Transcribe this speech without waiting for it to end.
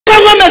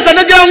nkomeza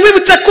nagira ngo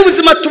wibutse ko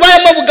ubuzima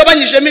tubayemo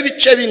bugabanyijemo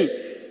ibice bine.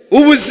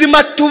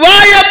 Ubuzima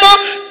tubayemo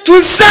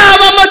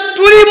tuzabamo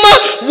turimo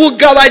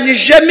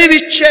bugabanyijemo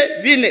ibice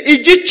bine.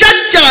 Igice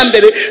cya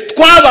mbere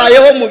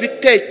twabayeho mu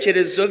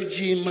bitekerezo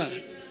by'Imana.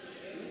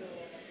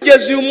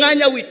 Kugeza uyu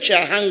mwanya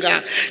wicaye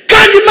ahangaha,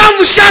 kandi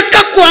impamvu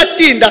ushaka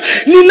kuhatinda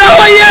ni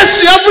naho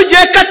Yesu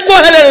yavugiye ko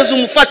atwoherereza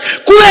umufata.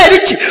 Kubera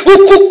iki?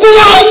 Uku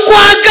kubaho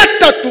kwa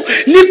gatatu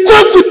niko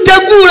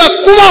gutegura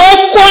kubaho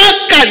kwa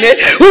kane,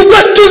 ubwo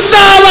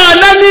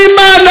tuzabana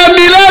n'Imana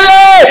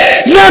mirere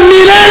na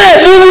mirere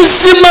mu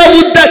buzima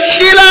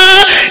budashira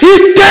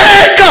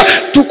iteka.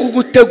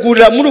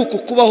 Tukugutegurira muri uku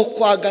kubaho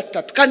kwa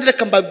gatatu, kandi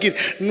reka mbabwire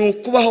ni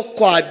ukubaho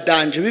kwa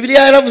danje.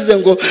 Bibiliya yaravuze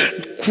ngo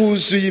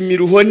kuzuye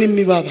imiruho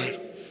n'imibabaro.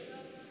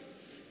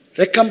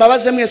 Reka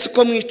mbabaze mwese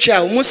uko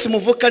mwicaye umunsi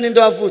muvuka ninde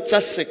wavutse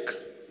aseka?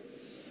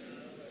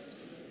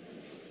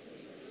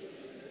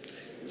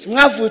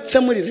 Mwavutse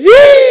muri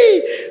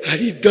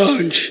ari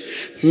danje.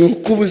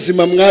 Nuko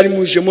ubuzima mwari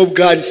mujemo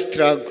bwari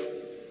struggle.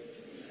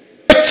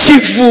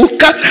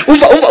 Kivuka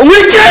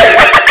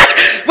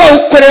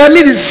bawukoreramo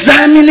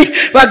ibizamini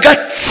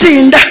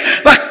bagatsinda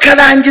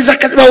bakarangiza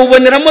akazi,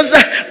 bawuboneramo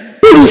za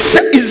buruse,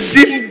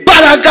 izi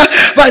mbaraga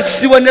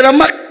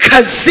baziboneramo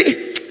akazi.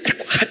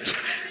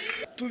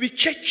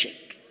 Tubiceceke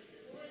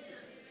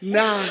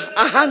na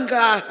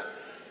ahangaha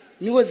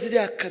niho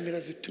ziriya kamera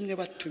zitumye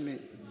batumenya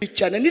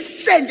cyane.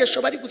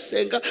 N'isengesho bari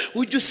gusenga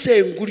ujye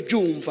usenga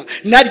uryumva,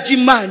 naryo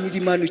Imana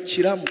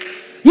irimanukiramo.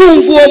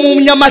 Numva uwo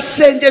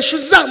munyamasengesho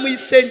uzamuye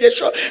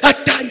isengesho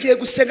atangiye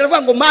gusenga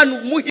avuga ngo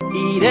Mana umuhe.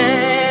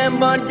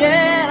 Irembo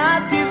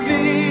ryera TV,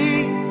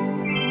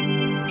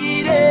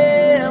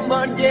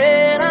 Irembo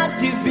ryera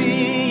TV.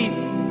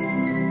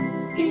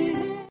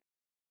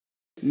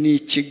 Ni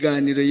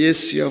ikiganiro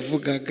Yesu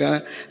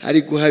yavugaga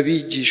ari guha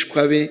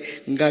abigishwa be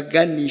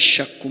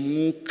ngaganisha ku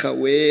mwuka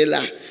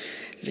wera.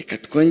 Reka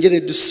twongere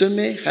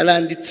dusome.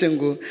 Haranditse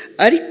ngo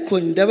ariko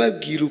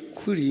ndababwira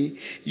ukuri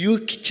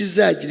yuko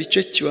ikizagira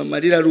icyo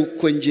kibamarira ari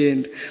uko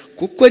ngenda,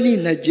 kuko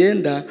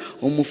nintagenda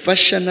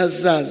umufasha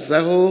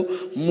ntazazaho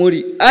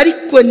muri,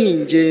 ariko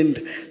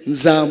ningenda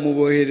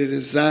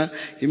nzamuboherereza.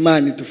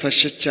 Imana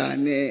idufashe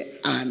cyane,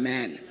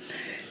 amen.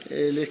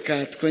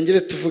 Reka twongere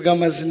tuvuge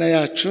amazina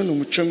yacu. Ni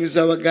umuco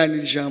mwiza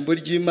w'abaganira ijambo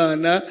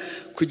ry'Imana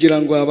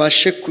kugira ngo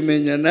abashe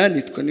kumenyana.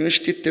 Nitwa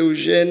nshuti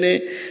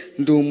THEOGENE,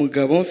 ndi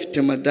umugabo,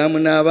 mfite madamu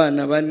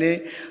n'abana 4,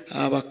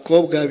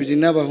 abakobwa 2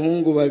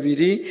 n'abahungu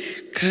 2,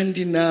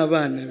 kandi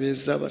n'abana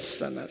beza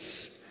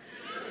basanase.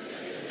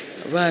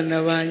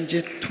 Abana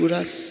banjye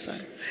turasa.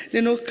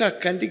 Neno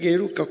kakandi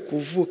gaheruka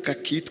kuvuka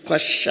kitwa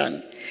Shami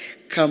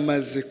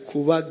kamaze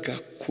kuba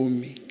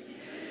 10,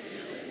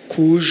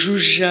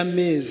 kujuje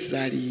amezi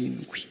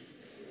 7.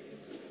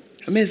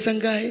 Amezi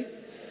angahe?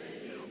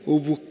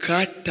 Ubu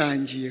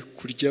katangiye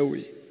kurya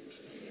we,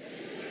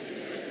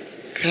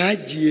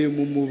 kagiye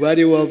mu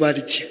mubare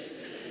w'abarya.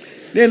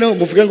 Neno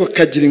muvuga ngo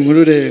kagira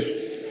inkuru rero.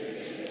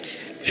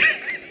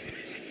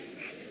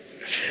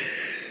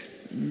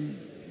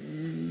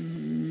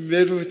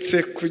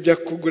 Merutse kujya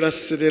kugura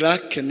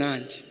serelake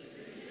nanjye.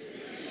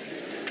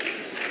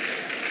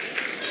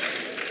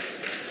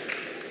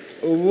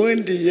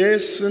 Ubundi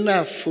Yesu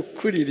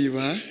nafukurira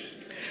iba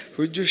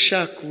ujye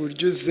ushaka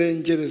uburyo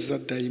uzengereza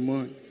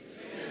dayimoni.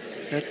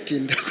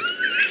 Ati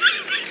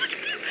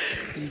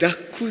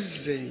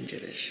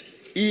ndakuzengereje.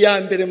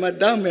 Iya mbere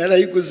madamu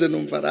yarayiguze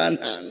numva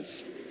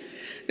arantanze.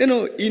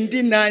 Neno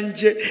indi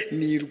nanjye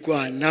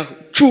nirwanaho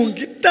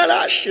cunga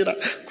itarashira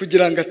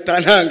kugira ngo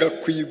atantanga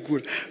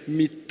kuyigura.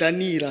 Mita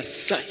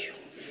nirasayo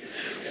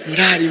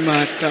muri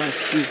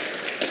alimatasi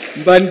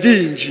mba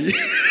ndinji.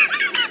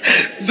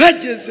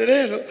 Bageze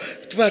rero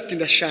tubati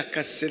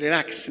ndashaka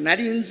Serelax,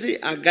 nari nzi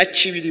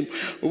agace birimo.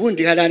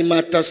 Ubundi hari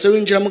alimentation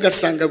winjiramo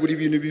ugasanga buri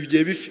bintu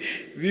bigiye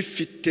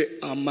bifite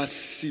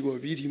amasibo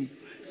birimo.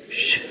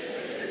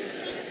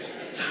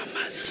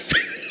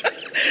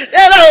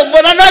 Era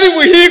mbona nari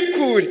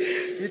buhikure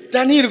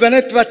bitanirwa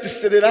ne tubati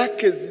Serelax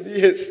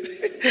zirihese.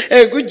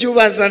 Ego ujye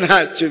ubaza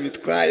ntacyo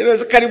bitwaye.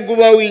 Rose kari bwo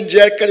ba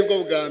winjiye kari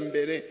bwo bwa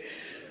mbere.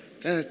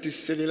 Ati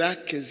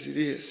Serelax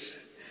zirihese.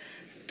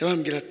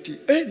 Tabambira ati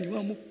ni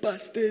wa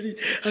mupasteri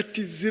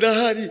ati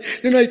zirahari.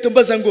 Neno ahita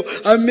mbaza ngo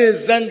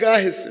amezi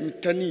angahe?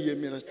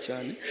 Mitaniyemera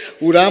cyane.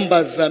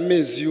 Urambaza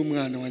amezi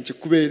y'umwana wanjye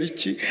kubera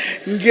iki?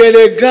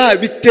 Ngerega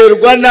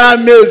biterwa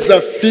n'amezi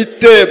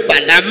afite.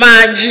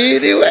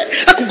 Banamanjiriwe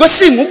akubwo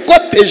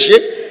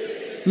sinkukopeje.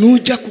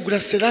 Nujya kugura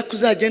Serelax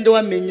uzagende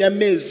wamenya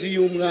amezi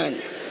y'umwana.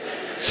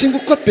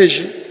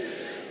 Singukopeje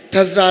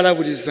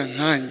tazaraburiza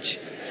nkanjye.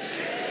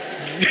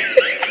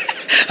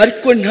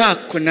 Ariko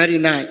ntako nari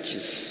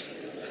nagize.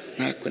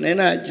 Ntako nari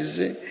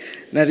nagize,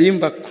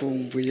 narimba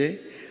kumbuye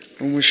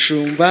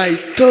umushumba,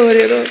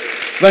 itorero,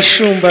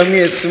 bashumba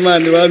mwese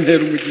Imana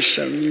ibampera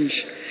umugisha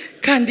mwinshi.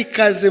 Kandi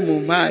kaze mu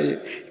mpaye,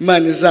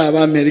 Imana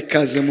izabampera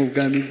ikaze mu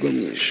bwami bwo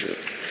mu ijuru.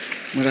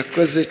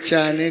 Murakoze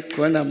cyane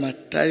kubona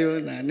Matayo,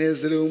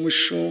 nanezerewe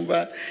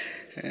umushumba,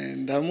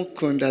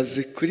 ndamukunda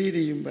azi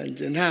kuririmba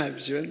nge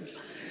ntabyo nzi.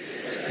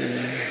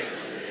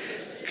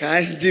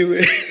 Kandi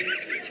we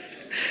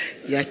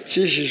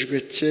yakijijwe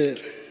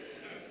kera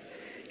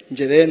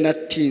ngere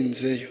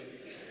natinzeyo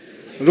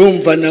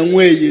urumva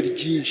nanyweye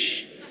ryinshi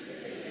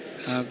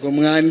ntabwo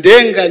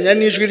mwandenganya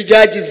n'ijwi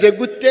ryagize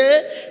gute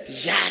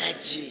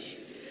ryaragiye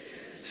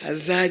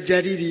azajya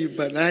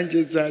aririmba nanjye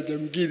nzajya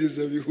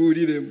mbwiriza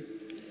bihuriremo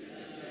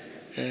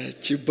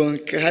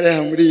kibonke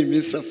hariya muri iyi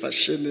minsi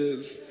afashe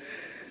neza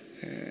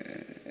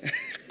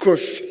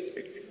kofi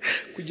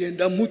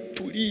kugenda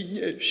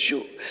muturinye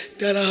sho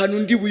dara ahantu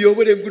ndi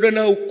buyobore ngura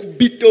nawe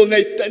ukubiteho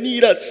nkahita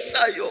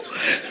nirasayo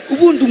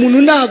ubundi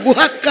umuntu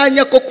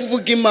naguhakanya ko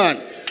kuvuga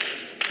Imana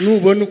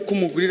nubona uko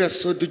umugurira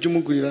soda ujye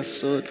umugurira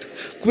soda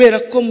kubera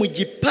ko mu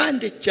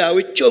gipande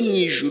cyawe cyo mu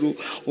ijuru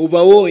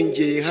uba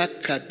wongeyeho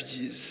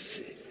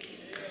akabyizi.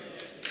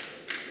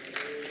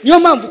 Niyo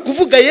mpamvu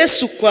kuvuga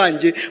Yesu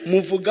kwanjye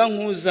muvuga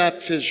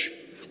nk'uzapfa ejo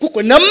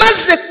kuko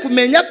namaze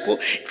kumenya ko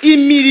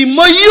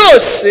imirimo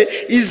yose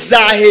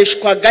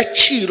izaheshwa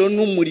agaciro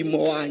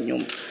n'umurimo wa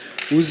nyuma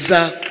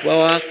uzaba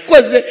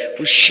wakoze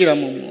ushira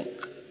mu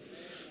mwuka.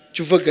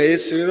 Tuvuga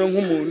Yesu rero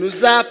nk'umuntu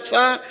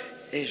uzapfa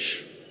ejo.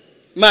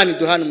 Imana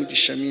iduhana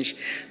umugisha mwinshi.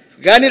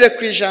 Tuganire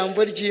ku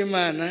ijambo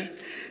ry'Imana,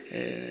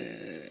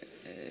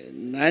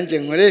 nanjye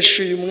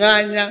nkoresha uyu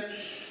mwanya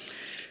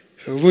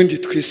ubundi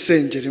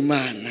twisengera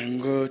Imana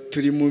ngo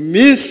turi mu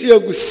minsi yo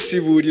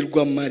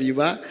gusiburirwa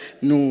amariba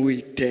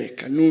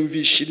n'Uwiteka.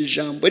 Numvishira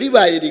ijambo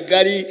ribaye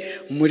rigari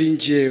muri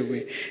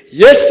njyewe.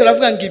 Yesu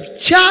aravuga ngo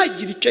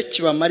ibyagira icyo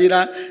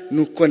kibamarira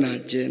nuko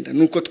nagenda.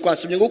 Nuko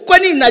twasomye ngo uko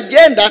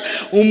ninagenda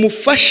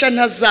umufasha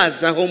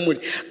ntazazaho muri,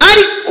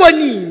 ariko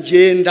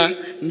ningenda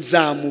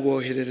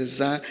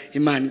nzamuboherereza.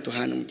 Imana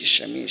iduhana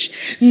umugisha mwinshi.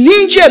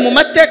 Ninjiye mu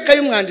mateka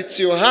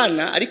y'umwanditsi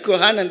Yohana, ariko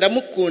Yohana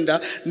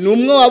ndamukunda, ni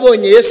umwe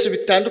wabonye Yesu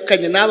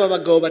bitandukanye n'aba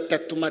bagabo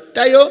batatu,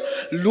 Matayo,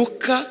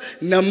 Luka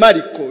na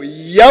Mariko.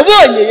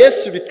 Yabonye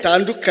Yesu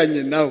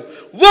bitandukanye nawe,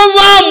 bo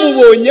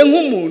bamubonye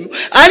nk'umuntu,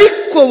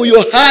 ariko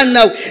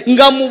Yohana we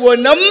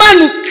ngamubona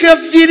manuka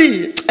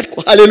viriye.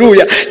 Ariko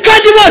haleluya,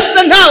 kandi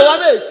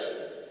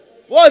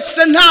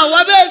bose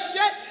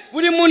ntawabeshye,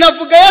 buri muntu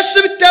avuga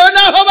Yesu bitewe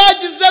naho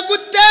bagize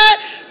gute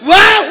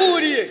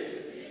bahuriye.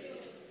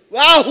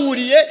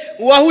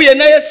 Uwahuye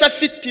na Yesu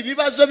afite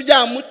ibibazo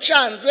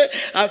byamucanze,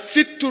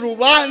 afite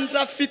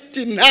urubanza,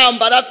 afite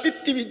intambara,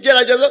 afite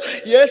ibigeragezo,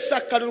 Yesu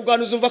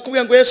akarurwana. Uzumva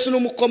kuvuga ngo Yesu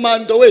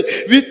n'umukomando we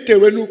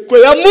bitewe nuko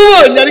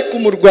yamubonye ari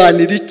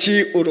kumurwanira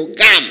iki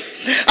urugamba.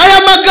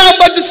 Aya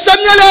magambo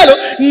dusomye rero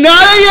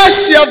nayo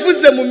Yesu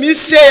yavuze mu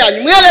minsi ye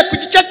yanyu. Mwere ku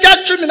gice cya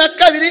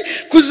 12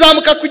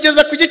 kuzamuka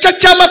kugeza ku gice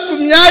cya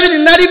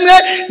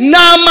 21 ni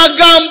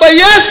amagambo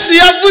Yesu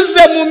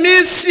yavuze mu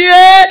minsi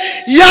ye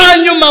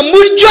yanyuma.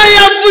 Muryo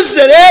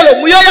yavuze rero,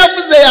 muyo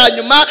yavuze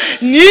yanyuma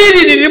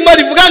niri ririmo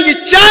rivuga ngo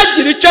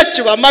icyagira icyo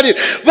kibamarira.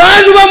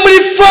 Bantu bo muri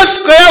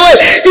Fosco yawe,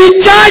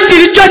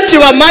 icyagira icyo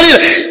kibamarira.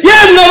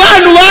 Yemwe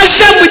bantu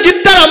bashe mu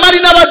gitaramari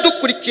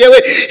n'abadukurikiye we,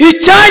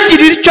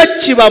 icyagira icyo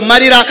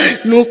kibamarira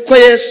nuko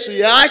Yesu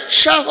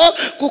yacaho,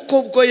 kuko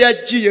ubwo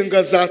yagiye ngo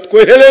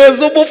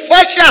azatwoherereza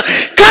umufasha.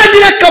 Kandi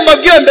reka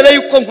mbabwire mbere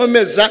yuko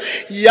nkomeza,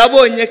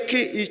 yabonye ko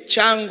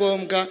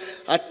icyangombwa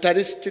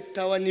atari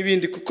sitawa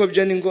n'ibindi kuko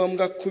byo ni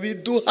ngombwa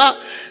kubiduha.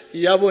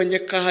 Yabonye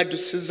ko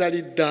ahadusize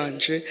ari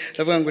danje,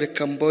 aravuga ngo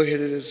reka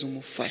mboherereze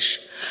umufasha.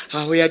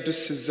 Aho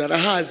yadusize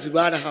arahazi,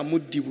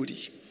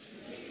 barahamudiburiye,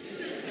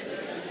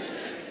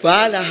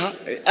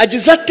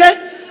 agize ate?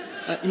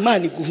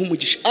 Imana iguha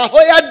umugisha. Aho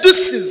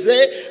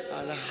yadusize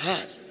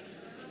arahazi,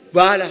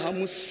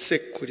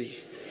 barahamusekuriye,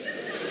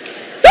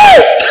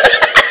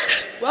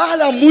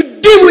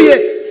 baramudibuye,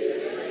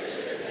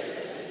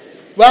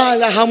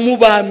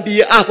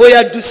 barahamubambiye. Aho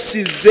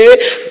yadusize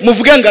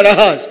muvuge ngo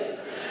arahazi.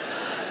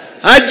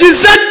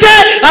 Agize ate?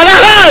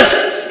 Arahazi.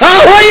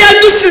 Aho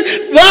yadusize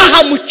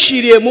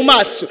bahamuciriye mu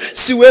maso.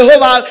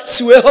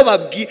 Siweho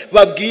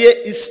babwiye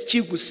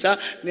iki gusa,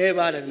 ne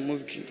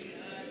barabimubwiye.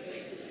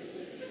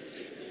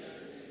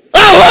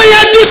 Aho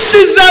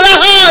yadusize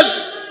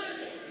arahazi.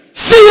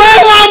 Siwe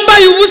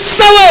wambaye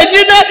ubusa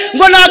wenyine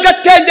ngo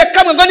nagatenge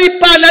kamwe ngo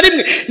n'ipantaro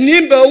imwe,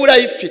 nimbe wowe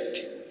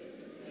urayifite.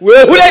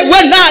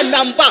 We nta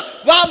namba,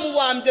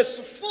 bamubambye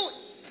sufuri,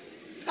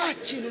 nta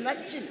kintu na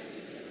kimwe.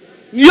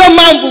 Niyo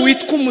mpamvu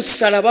witwa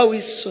umusaraba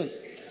w'isoni.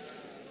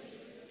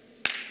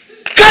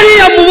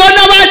 Kariya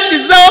mubona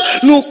bashyizeho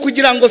ni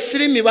ukugira ngo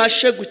filimi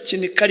ibashe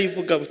gukinika ari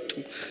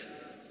ivugabutumwa.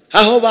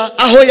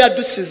 Aho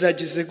yadusize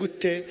agize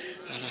gute?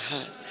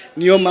 Arahazi.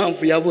 Niyo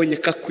mpamvu yabonye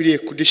ko akwiriye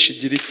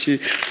kudushigira iki?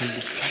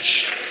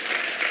 Umufasha.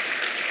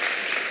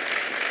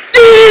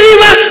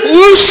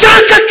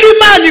 Ushaka ko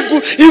Imana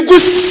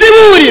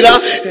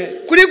igusiburira,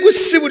 kuri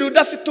gusiburira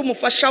udafite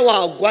umufasha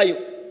wagwayo.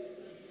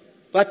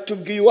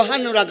 Batubwiye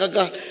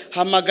uwahanuraga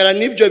hamagara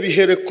n'ibyo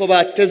bihereko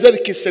bateze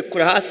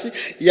bikisekura hasi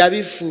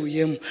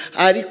yabivuyemo.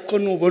 Ariko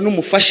nubona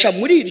umufasha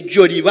muri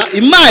iryo riba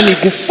Imana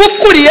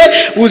igufukuriye,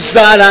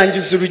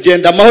 uzarangiza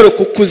urugendo amahoro,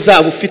 kuko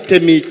uzaba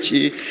ufitemo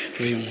iki?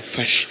 Uyu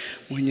mufasha.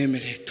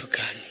 Munyemereye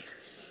tuganire.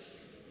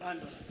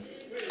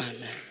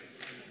 Amen.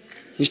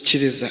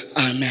 Nyikiriza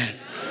amen.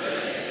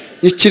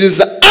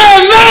 Nyikiriza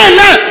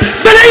amen.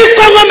 mbere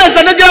yuko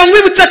nkomeza nagira ngo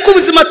mwibutse ko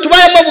ubuzima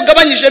tubayemo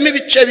bugabanyijemo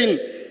ibice bine.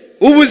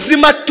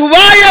 Ubuzima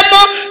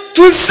tubayemo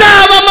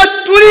tuzabamo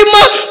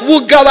turimo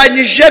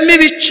bugabanyijemo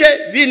ibice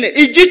bine.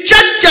 Igice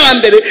cya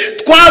mbere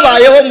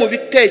twabayeho mu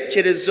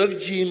bitekerezo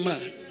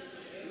by'Imana.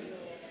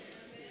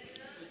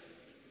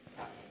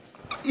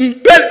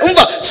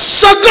 Umva,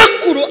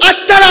 sogokuru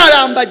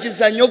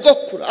atararambagiza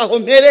nyogokuru, aho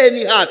mpereye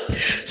ni hafi.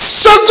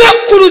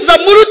 Sogokuruza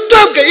mu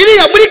Rutoge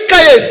iriya muri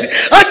Kayenzi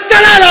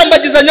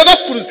atararambagiza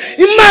nyogokuruza.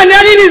 Imana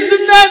yari izi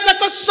neza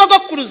ko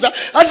sogokuruza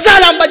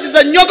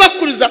azarambagiza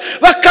nyogokuruza,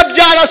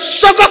 bakabyara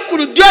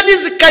sogokuru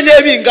Diyonizi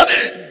Kanyebinga.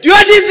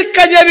 Diyonizi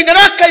Kanyebinga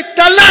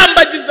nakahita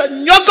arambagiza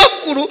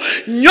nyogokuru,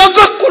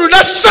 nyogokuru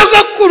na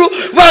sogokuru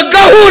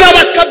bagahura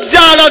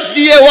bakabyara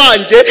viye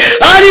wanjye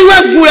ariwe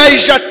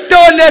Nkurayija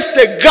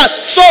Theoneste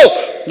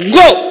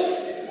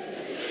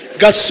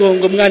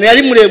Gasongo. Mwana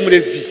yari muremure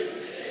vi.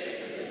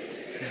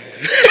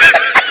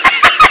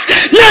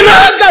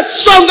 Nana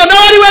Gasongo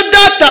nawe ari we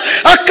data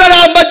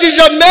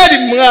akarambagije Meri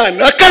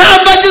mwana,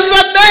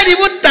 akarambagiza Meri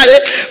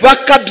Butare,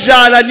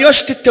 bakabyara niyo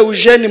nshuti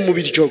THEOGENE mu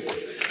Biryogo.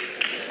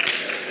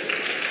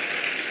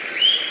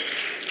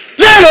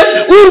 Rero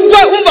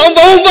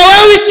umva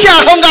wowe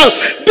icyaho ngaho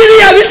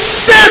biriya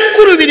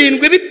bisekuru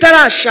birindwi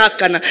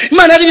bitarashakana,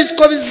 Imana yari bizi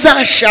ko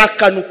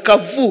bizashakana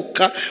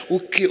ukavuka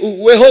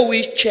weho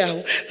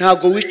wicaho.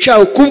 Ntago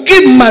wicaho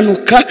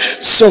kubw'impanuka,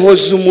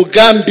 sohoza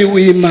umugambi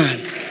w'Imana.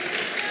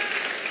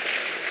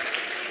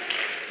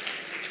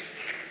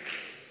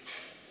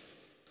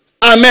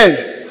 Amen.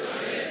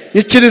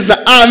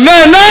 Nikiriza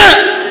amen.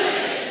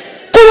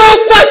 Kubaho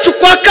kwacu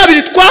kwa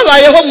kabiri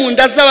twabayeho mu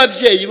nda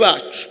z'ababyeyi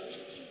bacu.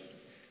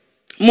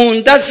 Mu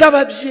nda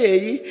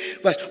z'ababyeyi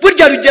bacu.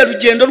 Burya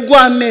rugendo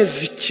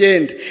rw'amezi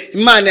 9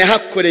 Imana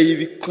yahakoreye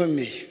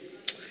ibikomeye.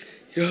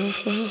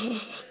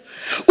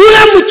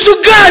 Uramutse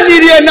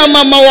uganiriye na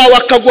mama wawe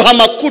akaguha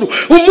amakuru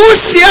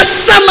umunsi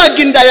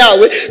yasamaga inda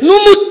yawe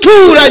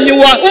n'umuturanyi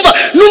wa umva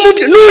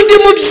n'undi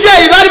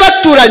mubyeyi bari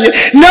baturanye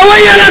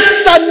nawe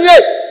yarasamye,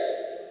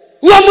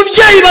 uwo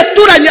mubyeyi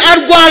baturanye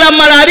arwara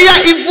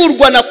malaria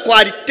ivurwa na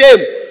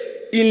kwaritemu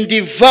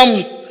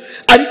indivamo,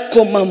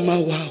 ariko mama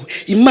wawe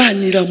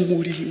Imana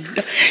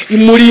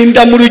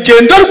imurinda mu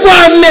rugendo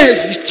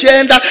rw'amezi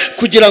 9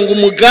 kugira ngo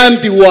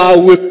umugambi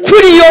wawe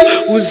kuri yo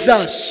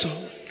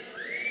uzasohoke.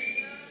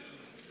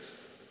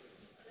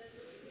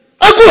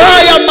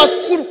 Aguhaye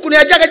amakuru kuno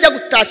yajyaga ajya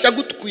gutashya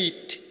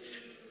gutwite.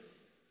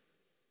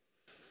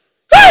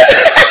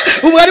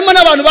 Ubu harimo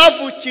n'abantu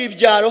bavukiye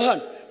ibyaro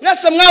hano.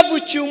 Mwese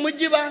mwavukiye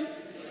umujyi bana.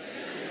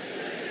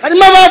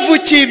 Harimo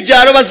abavukiye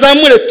ibyaro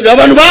bazamure turi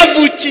abantu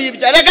bavukiye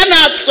ibyaro. Rega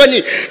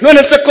nasoni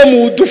none se ko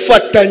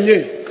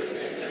mudufatanye.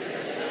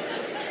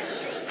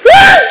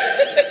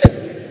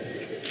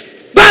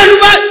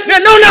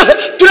 Noneho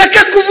tureke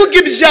kuvuga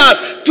ibyaro,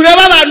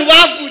 tureba abantu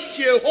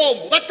bavukiye home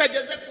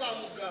batageze kwa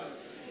muganga,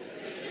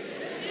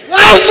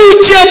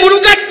 bavukiye mu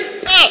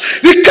rugatipa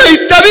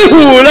bikahita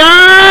bihura.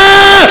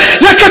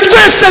 Reka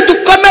twese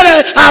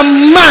dukomere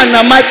Amana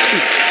amashyi.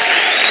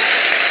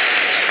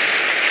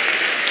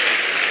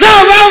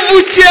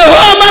 Bavukiye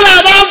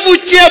home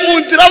bavukiye mu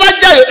nzira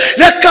bajyayo.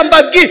 Reka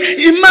mbabwire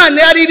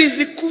Imana yari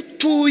ibizi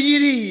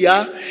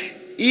kutuyiriya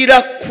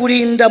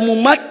irakurinda mu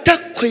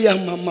matako ya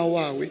mama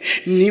wawe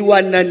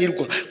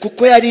niwananirwa,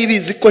 kuko yari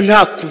ibizi ko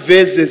nta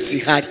kuveze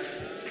zihari.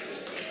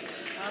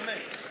 Amen.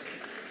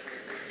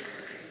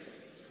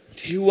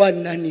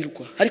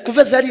 Niwananirwa. Hari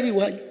kuveze ari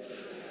iwanyu?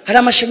 Hari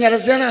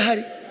amashanyarazi yari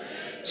ahari?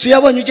 So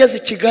yabonye ugeze i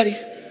Kigali?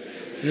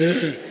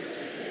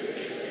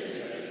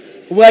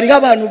 Ubu hariho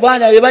abantu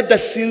baraye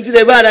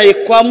badasinzire, baraye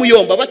kwa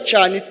Muyomba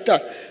bacana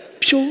itara.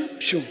 Pyu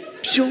pyu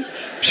pyu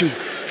pyu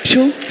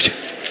pyu pyu.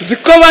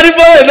 Ziko bari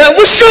bowe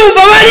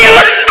bushumba bari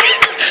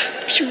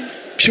pyu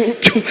pyu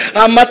pyu.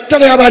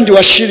 Amatara y'abandi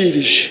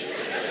washiririje,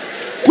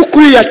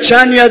 kuko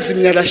yacanye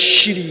yazimya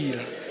arashirira.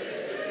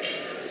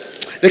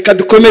 Reka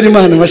dukomere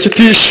Imana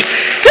bashitishe.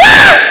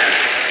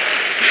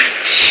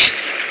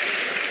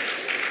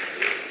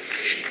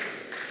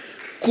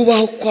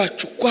 Kubaho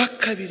kwacu kwa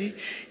kabiri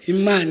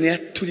Imana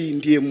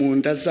yaturindiye mu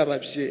nda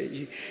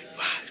z'ababyeyi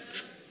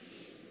bacu.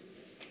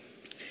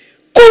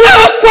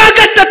 Kubaho kwa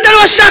gatatu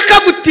bashaka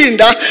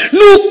gutinda ni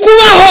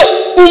ukubaho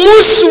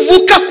umunsi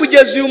uvuka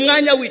kugeza uyu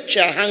mwanya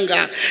wicaye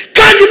ahangaha.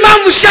 Kandi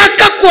impamvu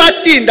ushaka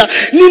kuhatinda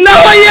ni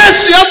naho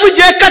Yesu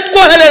yavugiye ko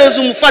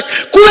atwoherereza umufasha.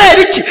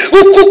 Kubera iki?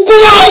 Uku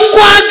kubaho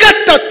kwa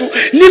gatatu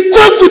niko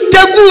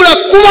gutegura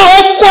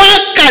kubaho kwa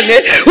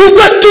kane,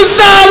 ubwo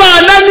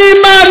tuzabana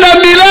n'Imana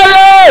mirere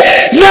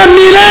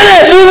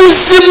mu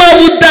buzima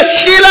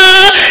budashira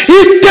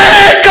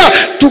iteka.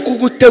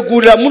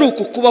 Tukugutegurira muri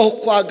uku kubaho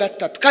kwa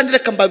gatatu. Kandi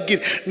reka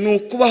mbabwire ni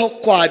ukubaho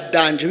kwa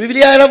danje.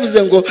 Bibiliya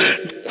yaravuze ngo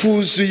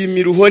kuzuye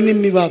imiruho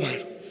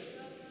n'imibabaro.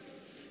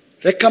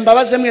 Reka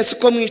mbabaze mwese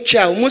ko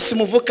mwicaye umunsi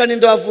muvuka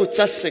ninde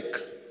wavutse aseka?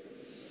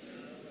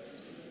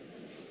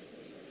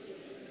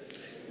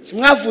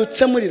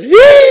 Mwavutse muri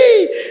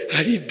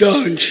ari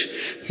danje.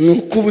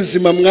 Nuko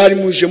ubuzima mwari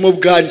mujemo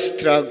bwari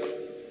struggle.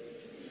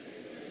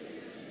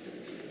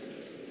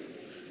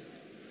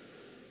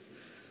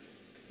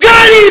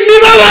 Gari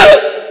imibabaro.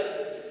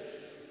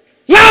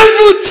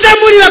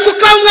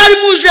 kuko mwari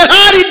muje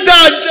hari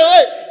danje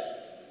we,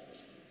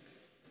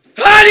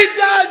 hari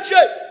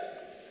danje.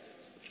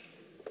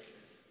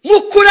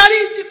 Mukura ari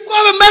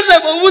igikobe maze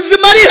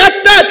ubuzima ari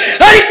hatari,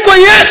 ariko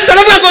Yesu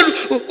aravuga ngo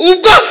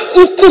ubwo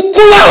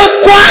ukubaho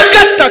kwa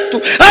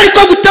gatatu ariko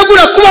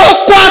gutegura kubaho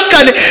kwa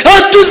kane,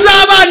 aho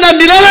tuzabana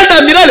mirere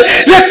na mirere.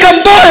 Reka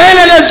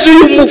mboherereze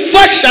uyu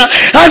mufasha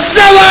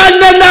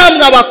azabana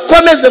namwe,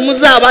 abakomeze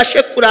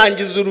muzabashe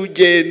kurangiza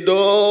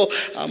urugendo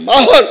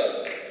amahoro.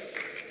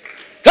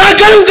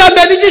 Hagari ubwa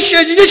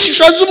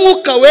inyigisho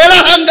z'umwuka wera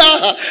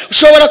ahangaha.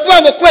 Ushobora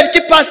kuvuga ngo kubera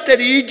iki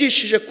pasiteri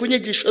yigishije ku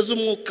nyigisho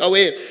z'umwuka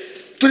wera?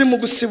 Turi mu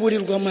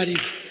gusiburirwa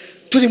amariba,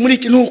 turi muri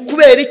iki.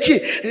 Kubera iki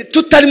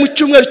tutari mu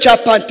cyumweru cya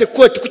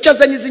Pentekote?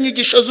 Kucyazanye izi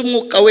nyigisho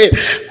z'umwuka wera.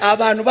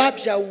 Abantu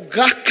babyawe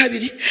ubwa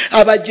kabiri,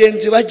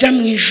 abagenzi bajya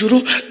mu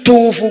ijuru,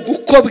 tuvuga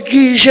uko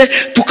bwije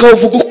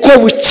tukavuga uko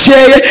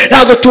bukeye.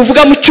 Ntabwo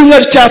tuvuga mu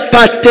cyumweru cya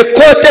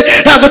Pentekote,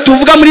 ntabwo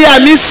tuvuga muri ya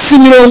minsi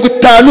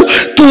 50,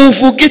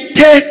 tuvuga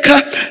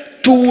iteka,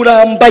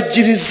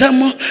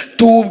 tuwurambagirizamo,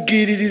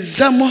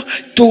 tuwubwiririzamo,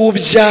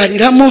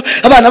 tuwubyariramo.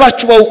 Abana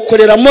bacu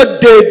bawukoreramo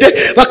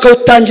dede,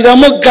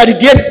 bakawutangiramo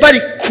garidiyeni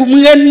bari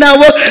kumwe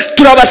nabo.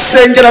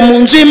 Turabasengera mu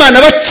nzu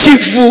y'Imana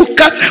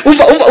bakivuka.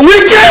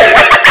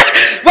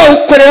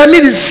 Bawukoreramo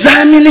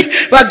ibizamini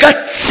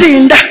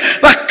bagatsinda,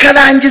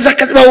 bakarangiza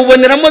akazi,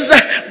 bawuboneramo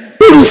za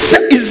buruse.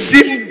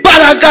 Izi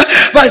mbaraga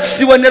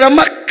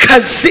baziboneramo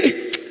akazi.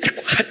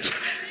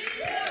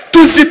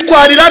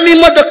 Tuzitwariramo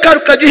imodoka,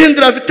 ukajya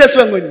uhindura vitesi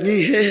ngo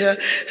niheha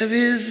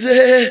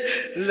bize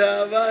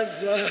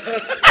labaza.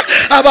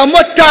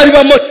 Abamotari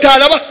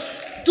bamotara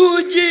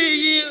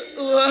tugiye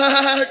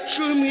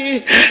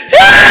wacumi.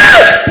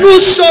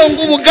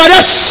 Nusonga ubugari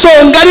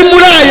asonga ari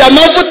muri aya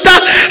mavuta,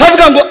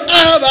 avuga ngo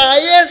aba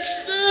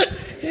Yesu.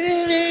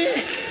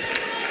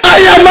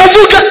 Aya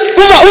mavuta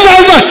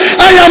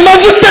aya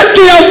mavuta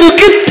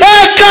tuyavuga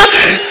iteka,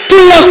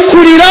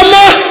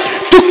 tuyakuriramo,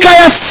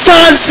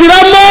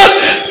 tukayasaziramo,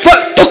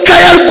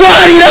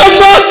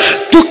 tukayarwariramo,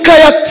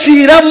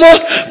 tukayapfiramo,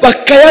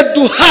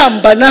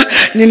 bakayaduhambana.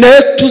 Ni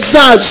nayo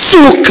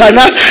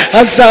tuzazukana,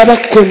 azaba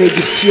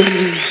konegisiyo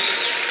nini.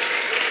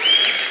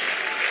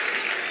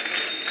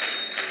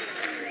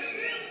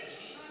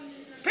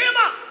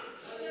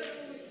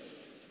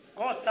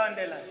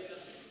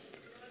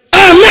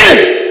 Amen.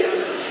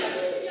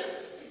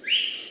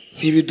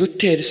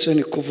 Ntibidutera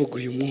isoni kuvuga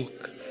uyu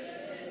mwuka,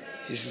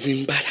 izi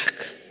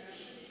mbaraga.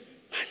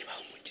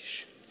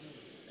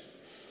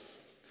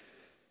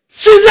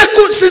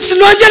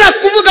 Sinongera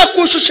kuvuga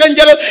ku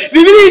shushengero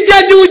Bibiliya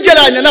igenda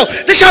iwugeranya nawe.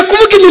 Ndashaka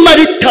kuvuga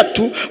imimaro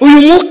 3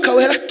 uyu mwuka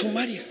wera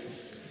tumarira.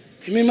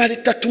 Imimaro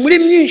 3 muri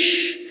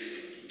myinshi.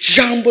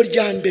 Jambo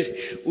rya mbere,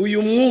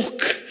 uyu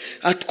mwuka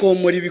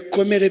atwomora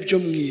ibikomere byo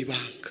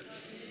mwibanga.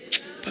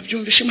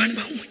 Babyumvishe Imana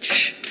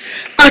bahumugisha.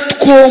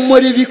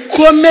 Atwomora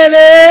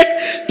ibikomere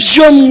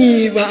byo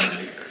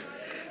mwibanga.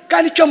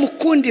 Kandi cyo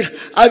mukundira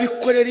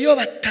abikorera iyo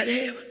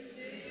batareba.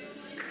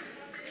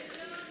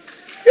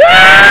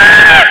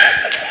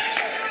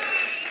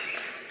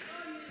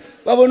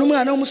 Babona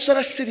umwana w'umusore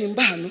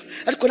asirimba hano,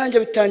 ariko nanjye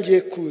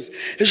bitangiye kuza.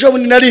 Ejo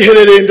bundi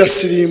nariherereye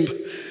ndasirimba.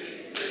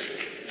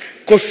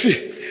 Kofi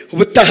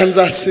ubutaha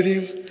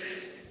nzasirimba.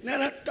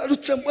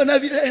 Naratarutse mbona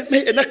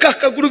biremeye, na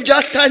kakaguru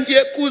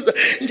byatangiye kuza.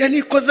 Njya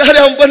nikoza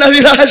hariya mbona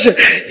biraje.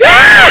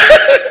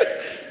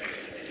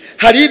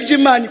 Hari ibyo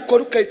Imana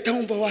ikora ukahita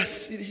wumva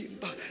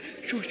wasirimba.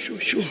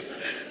 Shu.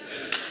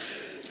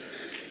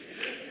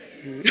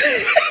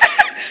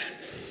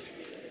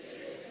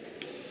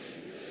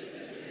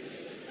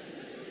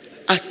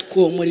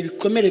 Atwomora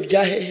ibikomere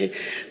bya hehe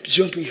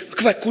byo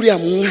mwiba. Kuriya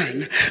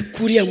mwana,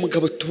 kuriya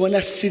mugabo tubona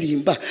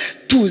asirimba,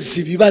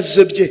 tuzi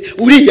ibibazo bye.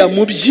 Uriya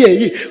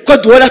mubyeyi ko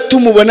duhora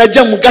tumubona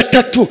ajya mu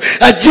gatatu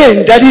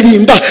agenda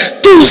aririmba,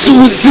 tuzi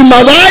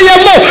ubuzima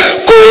bayemo.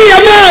 Kuriya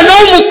mwana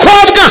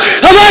w'umukobwa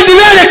abandi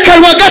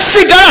berekanwa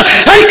agasigara,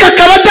 ariko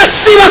akaba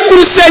adasiba ku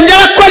rusengero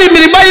akora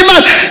imirimo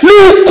y'Imana. Ni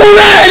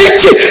ukubera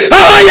iki?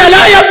 Aho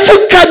yari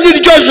yapfukamye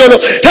iryo joro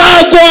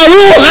ntabwo wari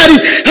uhari.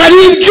 Hari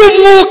ibyo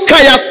umwuka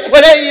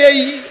yakoreye.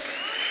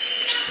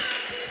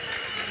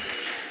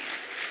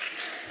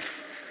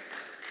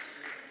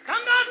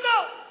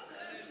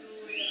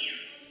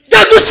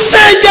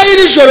 Ndagusengera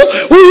iri joro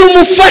uyu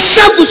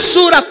mufasha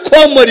gusura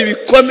komora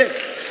ibikomere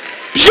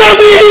byo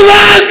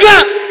mwibanga.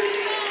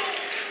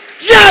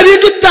 Bya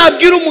bindi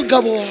utabwira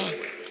umugabo wawe,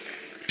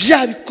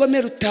 bya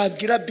bikomere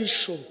utabwira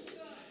bishop.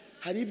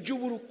 Hari ibyo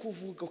ubura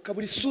kuvuga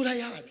ukabura isura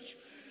yabyo,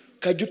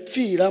 ukajya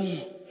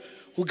upfiramo,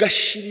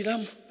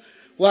 ugashiriramo,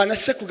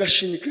 wanaseka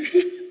ugashinyika.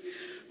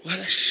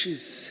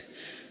 Warashize.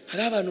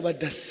 Hari abantu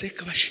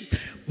badaseka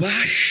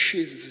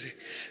bashize.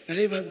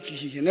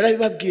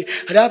 Narabibabwiye.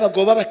 Hari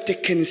abagabo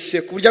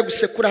b'abatekinisiye ku buryo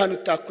gusekura hano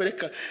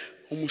utakwereka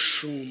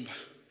umushumba.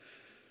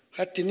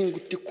 Hati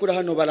ningutikura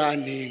hano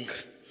barantenga.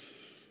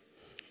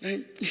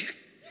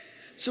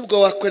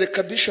 Subwo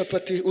wakwereka bishop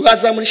ati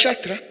uzamura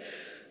ishatra,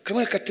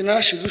 kamwe kati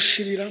narashize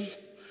ushiriramo,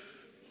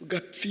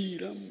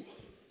 ugapfiramo.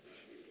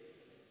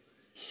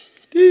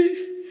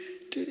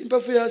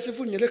 Imbavu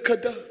yazivunye reka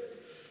da.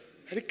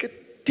 Ariko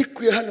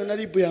tikuye hano na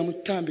ribu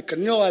yamutambika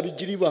niyo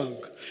wabigira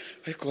ibanga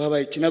ariko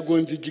wabaye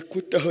kinagonze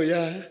igikuta aho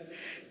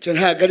cyo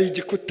ntago ari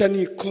igikuta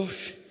ni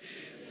ikofi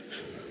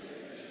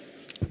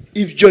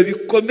ibyo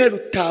bikomere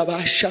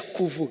utabasha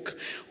kuvuga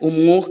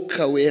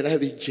umwuka wera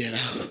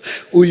bigeraho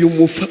uyu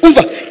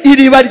umva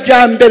iriba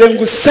rya mbere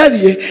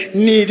ngusabiye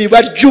ni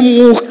iriba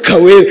ry'umwuka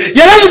wera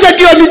yaravuze ngo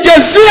iyo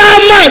migezi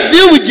y'amazi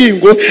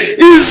y'ubugingo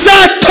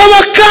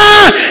izatoboka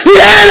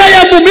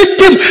ihereye mu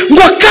mitima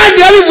ngo kandi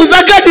yabivuze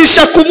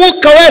aganisha ku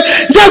mwuka wera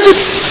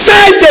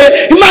ndagusengeye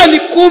Imana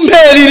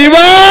ikumpera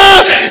iriba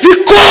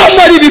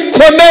rikomora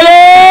ibikomere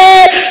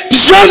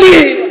byo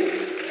mwiba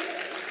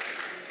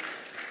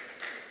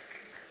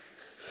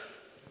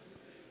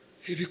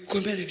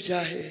ibikomere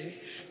byahehe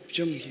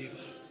byo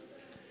mwiba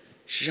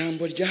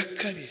ijambo rya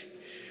kabiri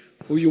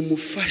uyu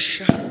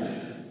mufasha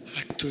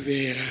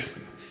atubera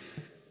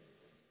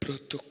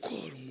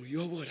protocol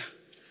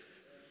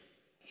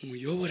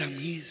umuyobora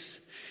mwiza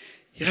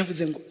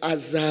yaravuze ngo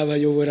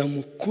azabayobora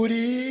mu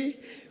kuri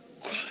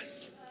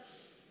kose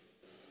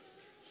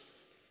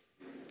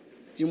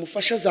uyu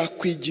mufasha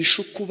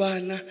azakwigisha uko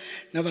ubana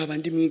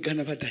n'abandi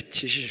mwigana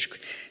badakijijwe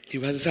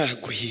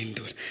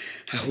ntibazaguhindura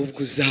ahubwo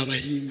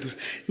uzabahindura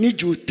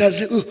n'igihe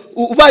utaze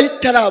ubaye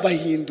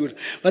utarabahindura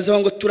bazaba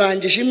ngo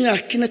turangije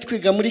imyaka 4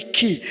 twiga muri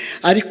ki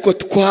ariko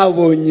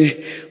twabonye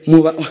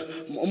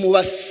mu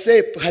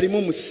basepu harimo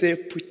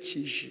umusepu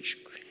ukijijwe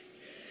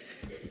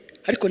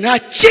ariko nta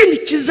kindi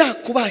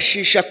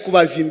kizakubashisha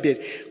kubava imbere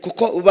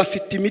kuko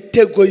bafite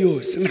imitego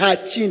yose nta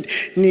kindi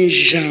ni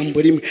ijambo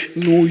rimwe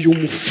n'uyu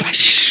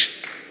mufasha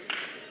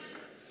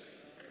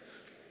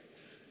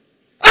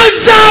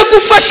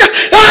azagufasha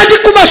kandi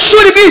ku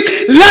mashuri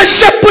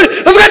lashapure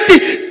uvuga ati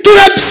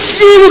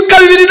turabyibuka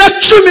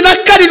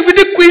 2017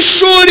 ndi ku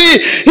ishuri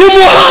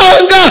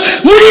imuhanga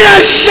muri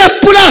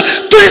lashapura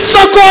turi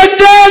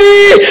sekonderi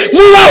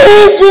mu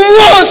bahungu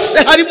bose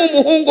harimo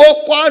umuhungu wo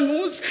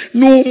kwanuza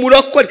ni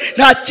umurokore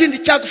nta kindi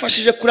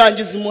cyagufashije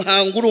kurangiza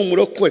umuhanga uri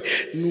umurokore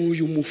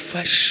n'uyu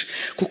mufasha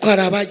kuko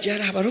hari abagiye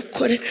ari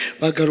abarokore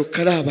bagaruka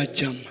ari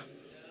abajyama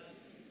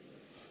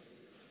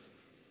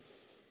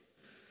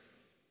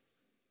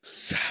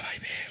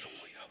zabayibera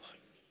umuyoboro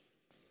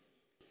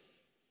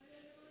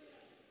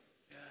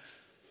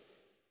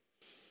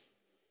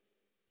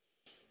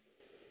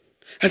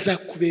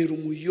azakubera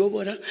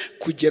umuyobora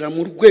kugera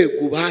mu rwego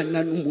ubana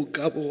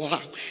n'umugabo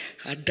wawe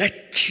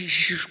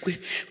adakijijwe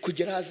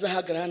kugera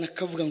azahagarara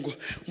akavuga ngo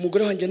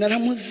umugore wanjye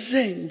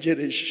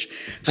naramuzengereje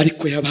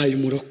ariko yabaye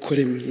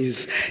umurokore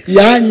mwiza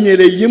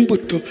yanyereye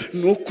imbuto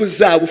nuko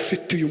uzaba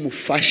ufite uyu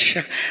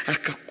mufasha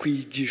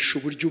akakwigisha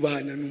uburyo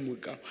ubana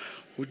n'umugabo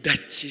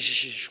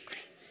udakijijwe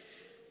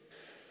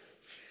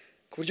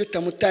ku buryo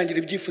utamutangira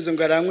ibyifuzo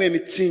ngo aranyweye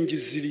mitsingi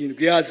 7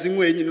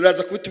 yazinyweye nyine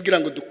uraza kubitubwira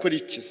ngo dukore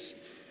ikizi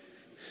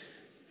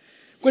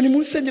ngo ni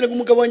munsengera ngo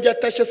umugabo wanjye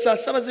yatashye saa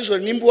 7 z'ijoro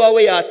nimba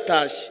wawe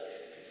yatashye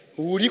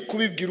uri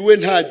kubibwira uwe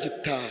nta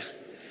gitaha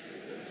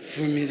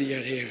vumiriya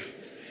rero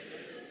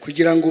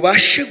kugira ngo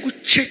ubashe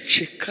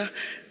guceceka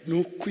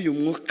nuko uyu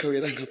mwuka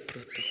wera nka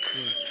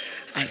protocol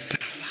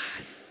azaba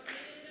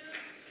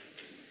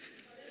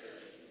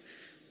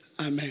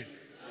amen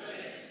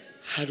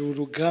hari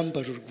urugamba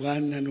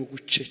rurwana no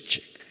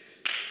guceceka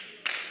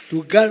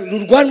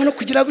rurwanwa no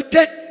kugira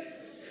gute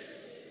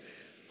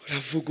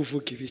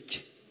uvuga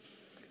ibiki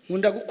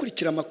nkunda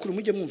gukurikira amakuru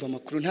mujye mwumva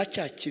amakuru nta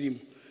cyakirimo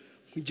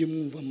mujye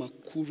mwumva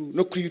amakuru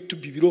no kuri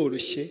YouTube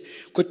biroroshye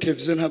ko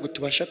televiziyo ntago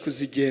tubasha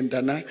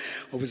kuzigendana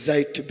ubu za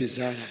YouTube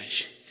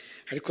zaraje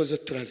ariko zo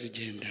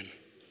turazigendana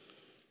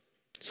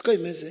siko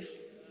imeze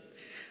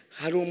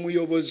hari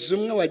umuyobozi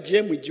umwe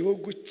wagiye mu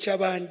gihugu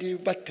cy'abandi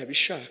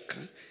batabishaka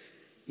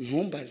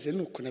ntumbaze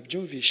nuko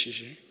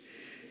nabyumvishije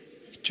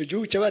icyo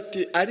gihugu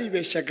cyabati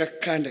aribeshyaga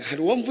kandi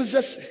hari uwo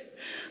mvuze se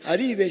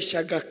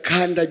aribeshyaga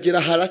kandagira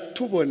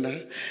haratubona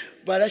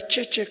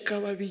baraceceka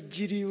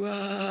babigira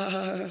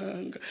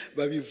ibanga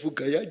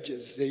babivuga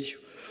yagezeyo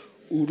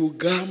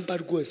urugamba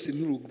rwose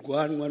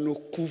nturugwanwa no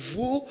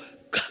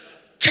kuvuga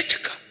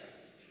ceceka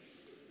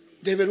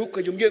ndebera uko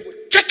yumye ngo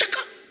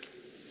ceceka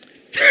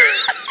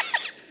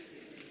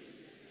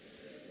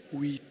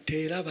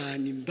witera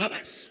abantu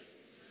imbabazi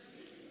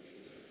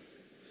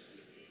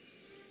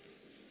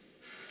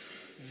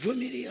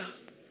vumiriya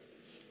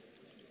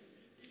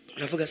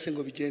uravuga se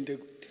ngo bigende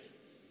gute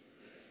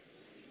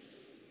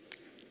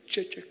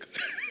ceceka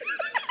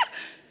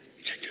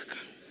ceceka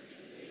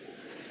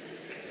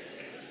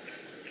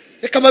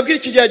reka mabwire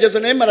ikigeragezo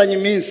naye maranye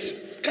iminsi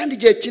kandi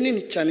igihe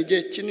kinini cyane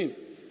igihe kinini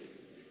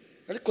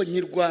ariko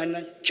nyirwana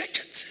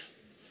cecetse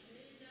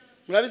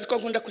murabizi ko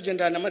nkunda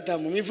kugendana na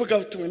madamu mwivuga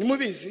ubutumwa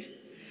nimubizi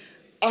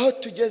aho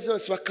tugeze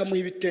hose bakamuha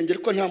ibitenge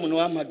ariko nta muntu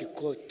wampaga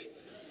ikoti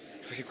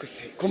ariko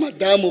se ko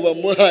madamu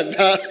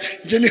bamuhana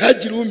nje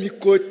nihagira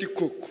umikoti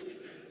koko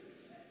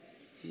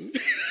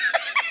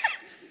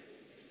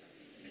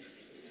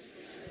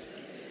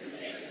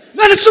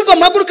none subwo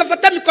maguruka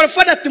afata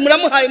mikrofone ati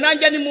muramuhaye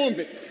nanjye ni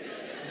mumbe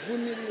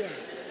vumiriya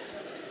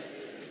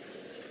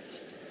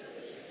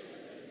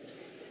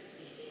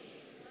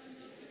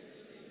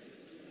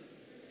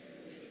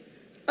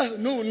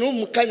no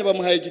mukanya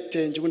bamuhaye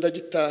igitenge ubundi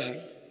agitaha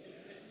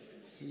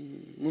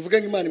muvuge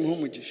ngo Imana imuhe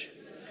umugisha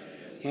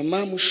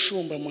mama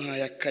mushumba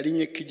muhaye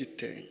akarinye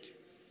k'igitenge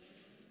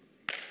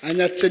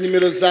anyatse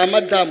nimero za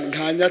madamu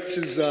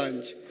ntanyatse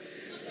zanjye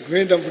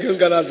wenda mvuge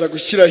ngo araza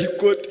gushyiraho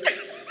ikote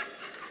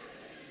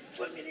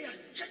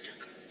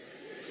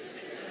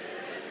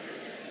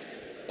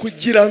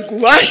kugira ngo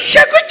ubashe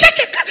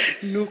guceceka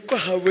nuko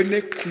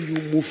haboneka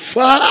uyu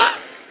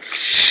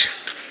mufasha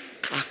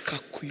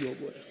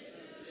akakuyobora.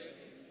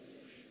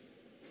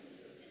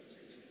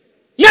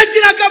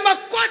 Nagiraga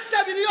amakoti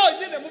abiri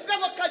yonyine muvuga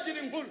ngo kagira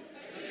inkuru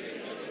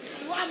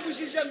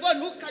wambujije ngo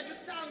ntukajye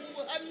utanga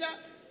ubuhamya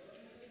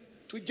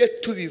tujye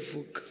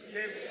tubivuga.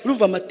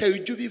 Urumva Matayo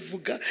ujye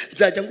ubivuga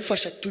nzajya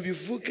ngufasha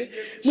tubivuge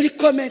muri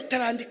comment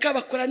arandika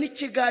bakora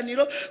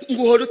n'ikiganiro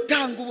ngo uhora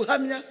utanga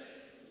ubuhamya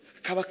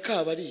kaba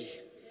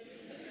kabariye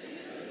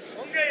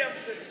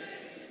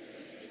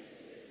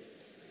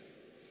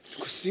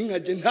ngo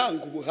sinkajye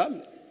ntanga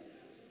ubuhamya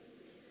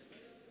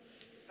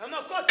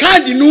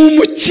kandi ni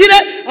umukire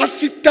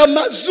afite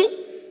amazu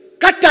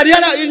katari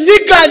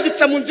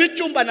inyigangitse mu nzu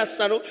y'icyumba na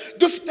salo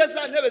dufite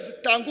za ntebe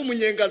zitanga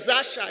umunyenga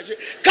zashaje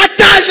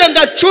kataje ngo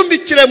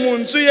acumbikire mu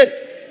nzu ye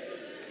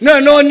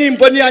noneho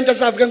nimboni yanjye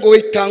azavuga ngo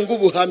witanga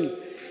ubuhamya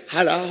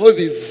hari aho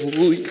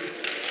bivuye.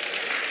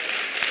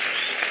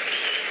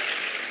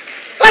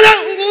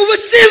 Ubu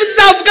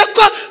sinzavuga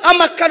ko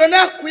amakaro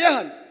nayakuye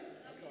hano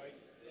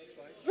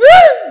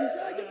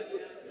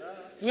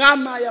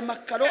mwamaye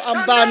amakaro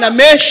ambana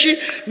menshi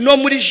no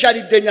muri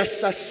jaride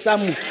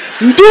Nyasasamu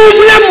ndi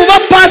umwe mu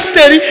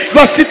bapasiteri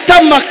bafite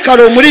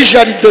amakaro muri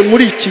jaride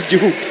muri iki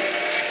gihugu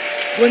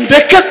ngo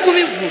ndeke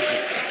kubivuga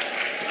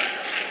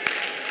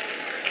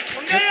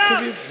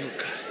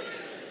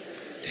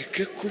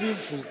ndeke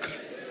kubivuga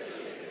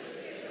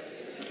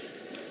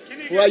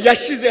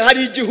yashyize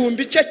hari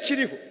igihumbi cye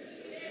kiriho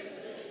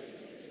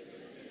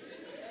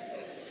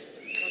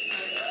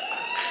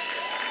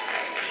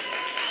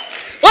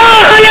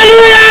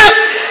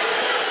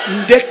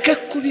ndeke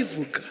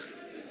kubivuga.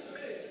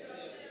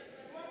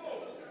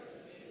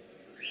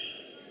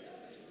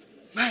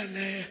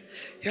 Mana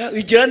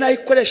igira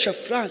nayikoresha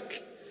Frank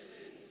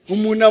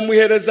umuntu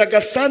amuhereza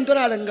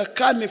agasandorara ngo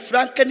akame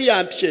Frank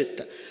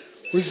niyampyeta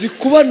uzi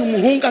kubona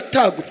umuhungu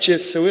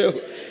atagupyese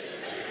weho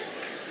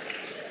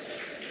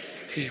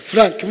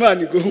Frank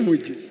Imana iguhe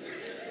umugisha.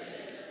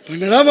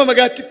 Mbona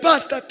ramamaga ati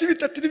pastor ati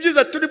bitatu ni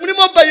byiza turi muri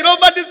mobile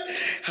money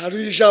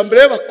hari ijambo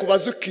reba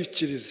kubaza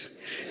ukikiriza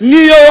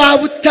niyo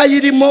waba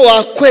utayirimo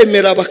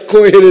wakwemera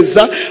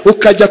bakohereza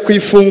ukajya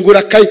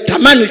kwifungura kayita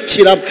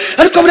manukiramo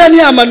ariko buriya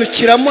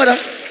ntiyamanukiramo ra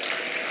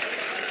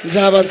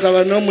nzabaza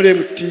abantu muri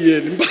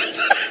MTN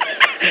mbanza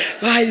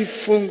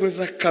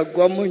bayifunguza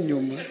kagwamo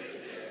nyuma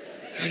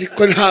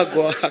ariko ntago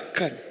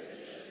wahakana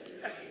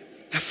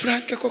na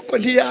Frank koko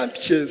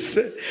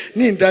ntiyampyese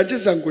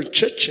nindangiza ngo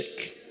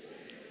nceceke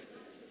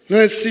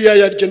nasi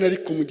yaryo nari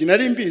kumujyi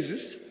nari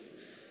mbizi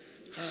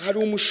hari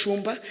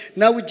umushumba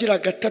nawe ugira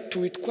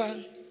gatatu witwa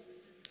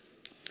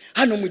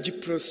hano mu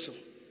Giproso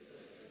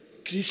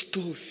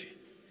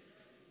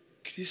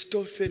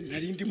Christophe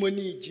nari ndimo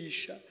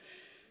nigisha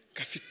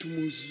gafite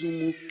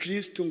umuzumu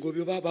Kristo ngo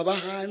baba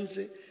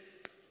hanze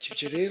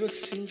kibyo rero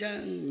sinjya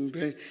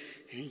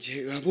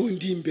nge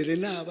abundi imbere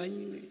naba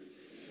nyine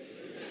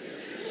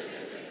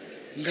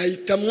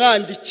ngahita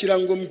mwandikira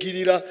ngo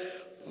mbwirira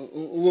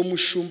uwo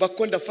mushumba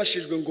ko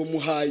ndafashijwe ngo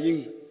muhaye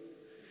inka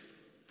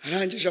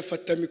arangije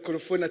afata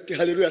mikrofone ati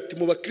haleluya ati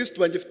mu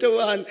bakristo banje fite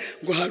bahana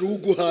ngo hari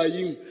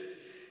uguhaye inka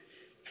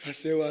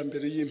fase wa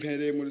mbere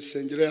y'impereye mu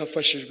rusengero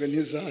yafashijwe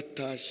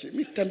ntizatashye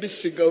mpita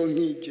mbisigaho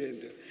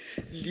nkigendera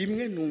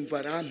rimwe numva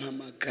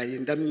arampamagaye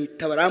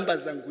ndamwita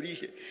barambaza ngo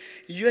urihe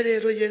iyo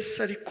rero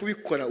Yesu ari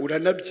kubikora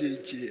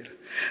uranabyegera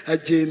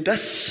agenda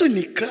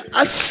asunika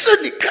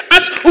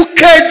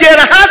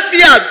ukegera hafi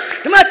yabyo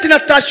nimati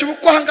natashye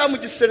uko hanga mu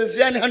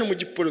gisereziyani hano mu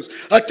Giporoso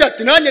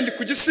ati nanjye ndi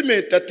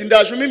kugisimeta ati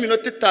ndaje mu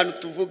minota 5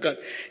 tuvugana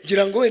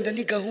ngira ngo wenda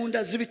ni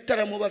gahunda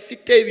z'ibitaramo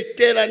bafite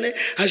ibiterane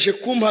aje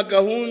kumpa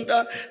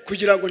gahunda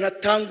kugira ngo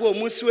natanga uwo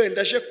munsi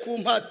wenda aje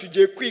kumpa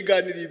tugiye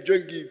kwiganira ibyo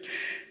ngibyo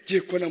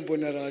giye ko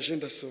nambona araje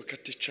ndasohoka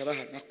aticara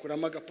hano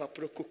akuramo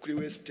agapapuro ko kuri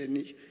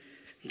Western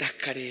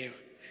ndakareba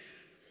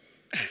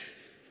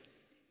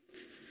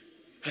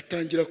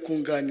atangira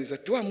kunganiza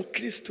ati wa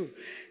mukristo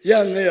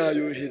yanka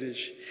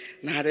yayohereje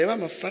nareba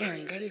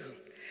amafaranga ariho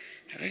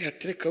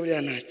agatereka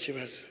buriya nta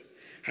kibazo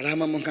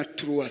aramamo nka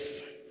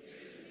turuwasa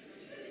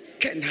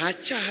nta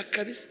cyaha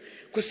kabisa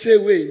ko se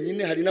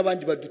wenyine hari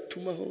n'abandi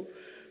badutumaho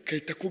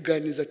kahita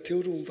kuganiza ati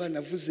urumva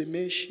navuze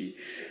menshi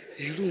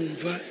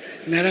urumva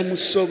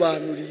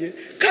naramusobanuriye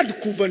kandi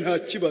ukumva nta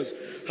kibazo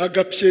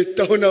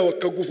agapyetaho nawe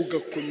akaguha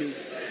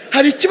ugakomeza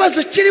hari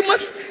ikibazo kirimo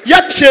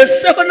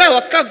yapyeseho nawe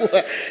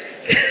akaguha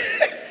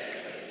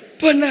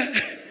bona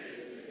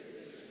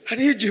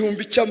hari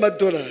igihumbi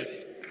cy'amadolari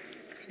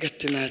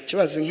gati nta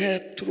kibazo nkaya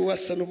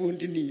turuwasa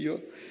n'ubundi niyo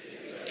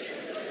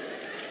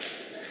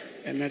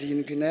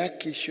narindwi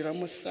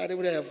nayakishyuramo sare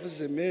buriya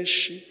yavuze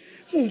menshi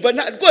nkumva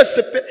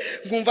rwose pe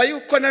nkumva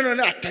yuko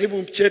nanone atari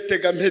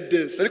bumcyetega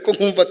medese ariko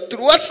nkumva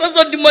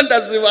turuwasazo ndimo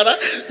ndazibara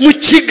mu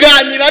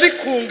kiganiro ari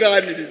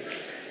kunganiriza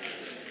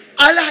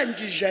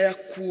arangije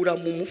yakura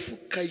mu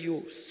mufuka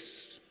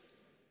yose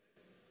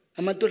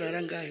amadolari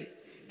angahe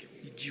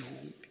 1000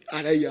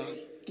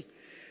 arayamba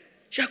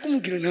shaka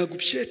umubwira ntago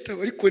byeta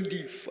ariko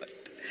ndifata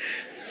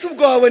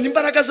subwo wabona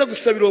imbaraga zo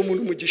gusabira uwo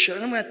muntu umugisha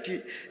namwe ati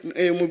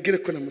umubwire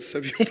ko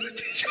namusabiye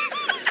umugisha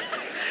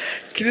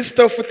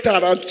Christophe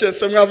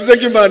utarampyese mwavuze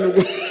ngo Imana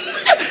ubu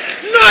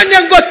none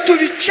ngo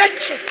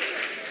tubicece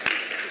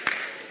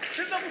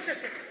sizo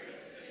gucece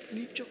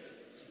nibyo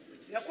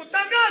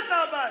yakutangaza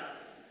abana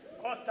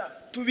kota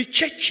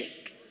tubicece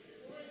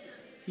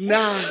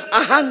na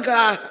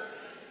ahangaha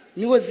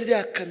niho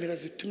ziriya kamera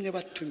zitumye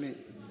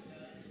batumenya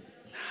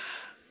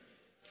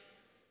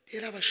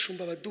era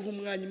abashumba baduha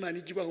umwanya Imana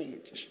igibaho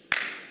umugisha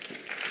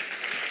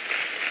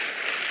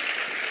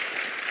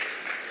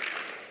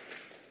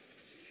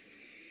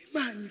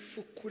Imana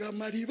ifukura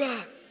amariba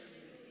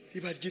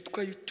riba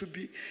ryitwa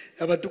YouTube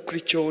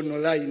abadukurikiye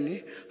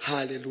online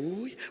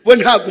haleluya bo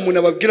ntago umuntu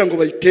ababwira ngo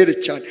bayitere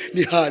cyane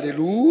ni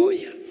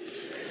haleluya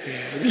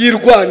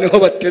birwaneho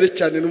batere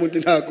cyane n'ubundi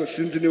ntago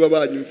sinzi niba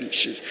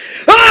banyumvishije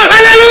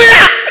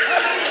haleluya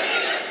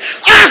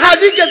aha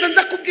nigeze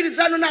nza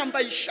kubwiriza hano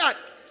nambaye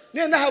ishati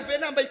nena havuye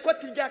nambaye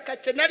ikoti rya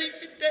kake nari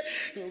mfite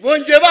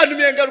bongeye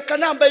banumiye ngaruka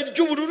nambaye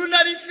iry'ubururu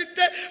nari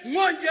mfite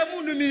mwongeye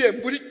munumiye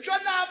mburi cyo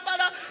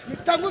nambara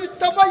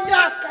nitangubitamo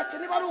yakake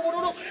niba ari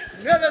ubururu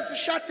nereza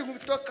ishati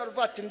nkubito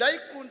karuvati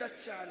ndayikunda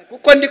cyane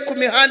kuko ndi ku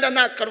mihanda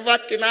nta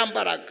karuvati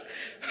nambaraga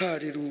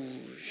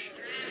haleluya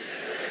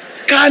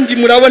kandi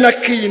murabona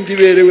ko iyi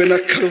ndiberewe na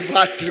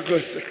karuvati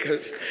rwose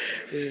kazi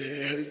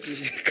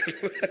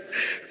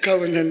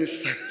kabona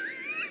nisa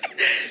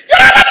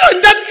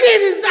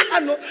ndabwiriza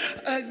hano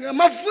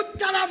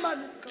amavuta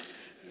aramanuka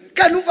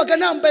kandi uvaga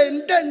nambaye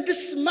ndi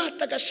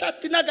smart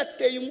agashati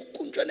nagateye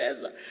umukunjo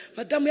neza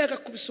madamu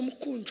yagakubise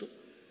umukunjo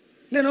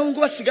none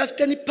ngo basiga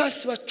afite ni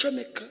pass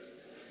bacomeka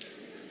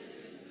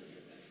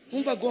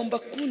umva agomba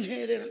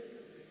kunterera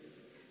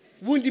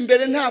bundi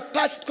imbere nta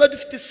pass twa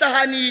dufite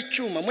isahani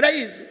y'icyuma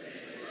murayizi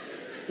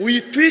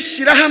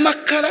uyitwishiraho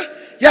amakara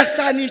ya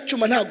sahani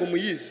y'icyuma ntago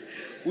muyizi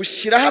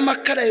ushyiraho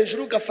amakara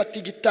hejuru ugafata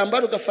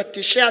igitambaro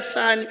ugafatisha ya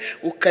sahani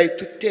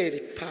ukahita utera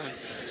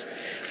ipasi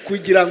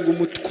kugira ngo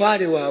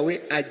umutware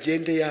wawe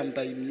agende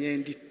yambaye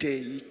imyenda iteye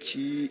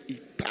iki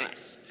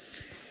ipasi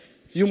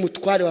iyo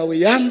umutware wawe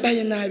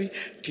yambaye nabi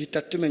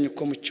tuhita tumenya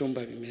uko mu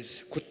cyumba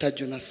bimeze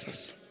kutajya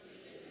unasasa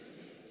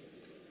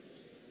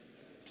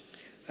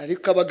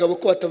ariko abagabo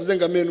ko batavuze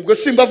ngo amen ubwo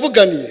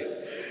simbavuganiye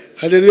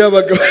haleluya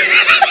abagabo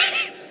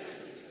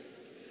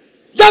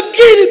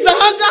ndabwiriza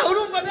hanga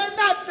urumva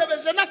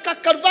natebeje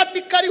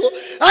n'akakaruvati kariho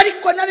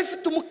ariko nari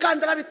mfite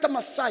umukandara bita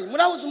Masayi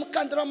murahuza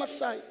umukandara wa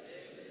Masayi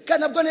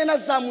kandi nabwo nene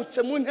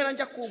nazamutse mu ntera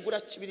njya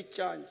kugura kibiri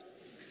cyanjye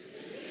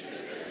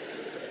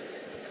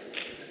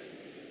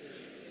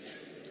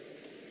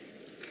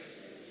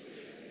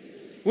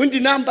undi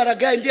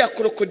nambaraga ndi ya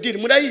krokodili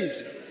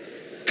murayizi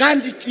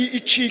kandi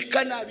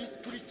icika nabi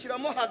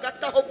turikiramo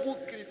hagati aho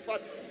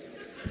bukirifata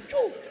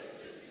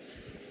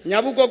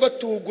Nyabugogo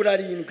tugura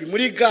 7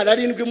 muri gare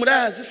 7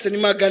 murazi se ni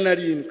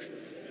 700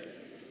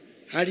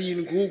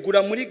 7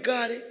 ugura muri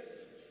gare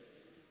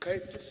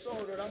kahita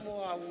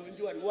usohororamo wa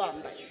wundi wari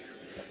wambaye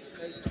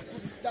kahita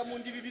kubita mu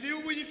ndi bibiri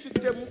ubu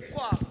yifite mu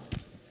kwa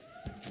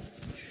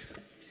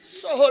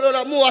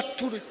sohororamo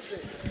waturutse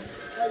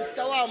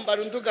kahita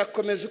wambara undi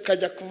ugakomeza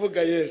ukajya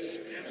kuvuga Yesu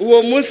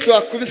uwo munsi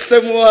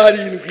wakubisemo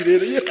 7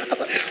 rero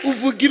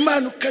uvuga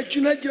Imana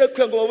ukajya unagira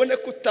kugira ngo babone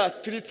ko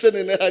utaturitse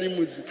nene hari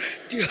muzi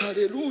ti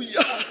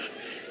haleluya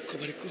ko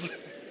bari ko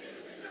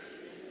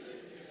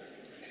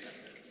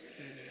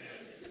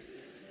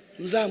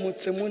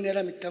nzamutse mu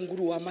ntera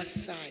mitanguru wa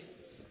Masayi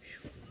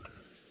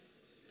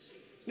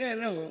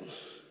neneho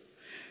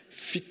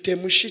fite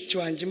mushiki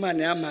wanjye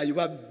Imana yamaye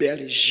uba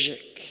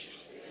Belgique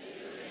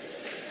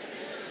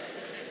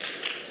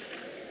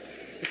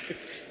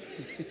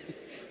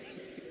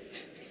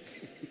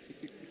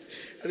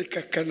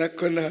ariko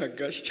kanako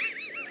nagashye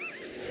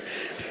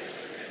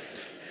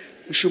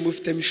mushumba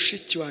ufite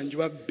mushiki wanjye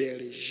uba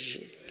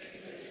Belgique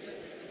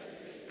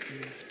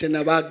ufite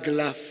na ba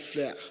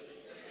Grafler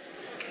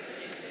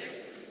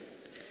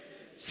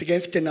sigaye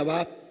mfite na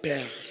ba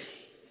Perle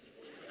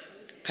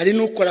hari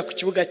n'ukora ku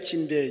kibuga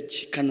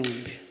cy'indege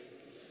Kanombe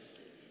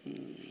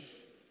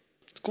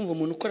twumva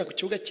umuntu ukora ku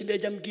kibuga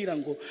cy'indege ambwira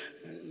ngo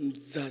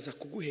nzaza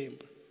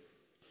kuguhemba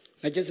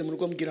nageze mu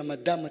rugo mbwira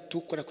madame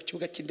tukora ku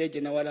kibuga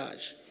cy'indege na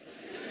waraje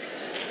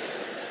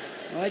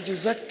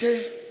wagize ate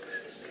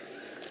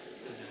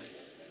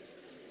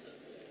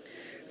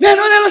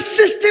none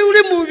sister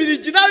uri mu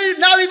Bubiligi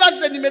nawe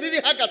ibaze nimero iri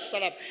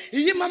hagasaraba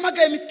iyi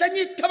mamagaye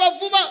mitanyita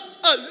bavuba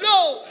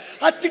allo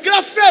ati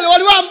Grafel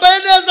wari wambaye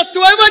neza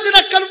tuwabonye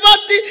na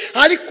karuvati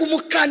ariko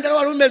umukandara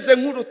wari umeze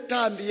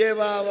nk'urutambiye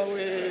baba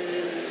we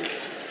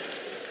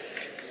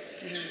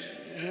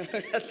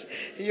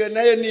iyo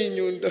nayo ni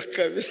inyundo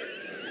kabisa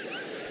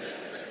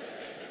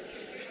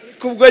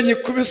kubwo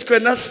nyikubiswe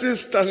na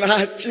sister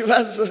nta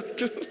kibazo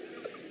tu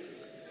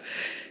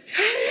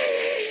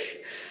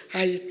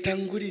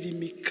ayitangurira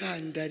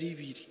imikandara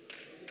ibiri.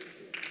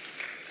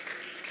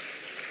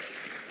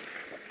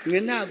 Mwe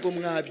ntago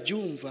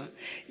mwabyumva,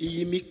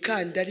 iyi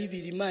mikandara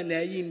ibiri Imana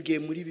yayimbwiye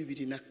muri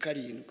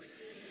 2007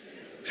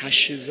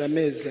 hashize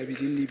amezi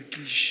 2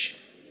 n'ibwishe.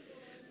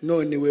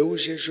 None we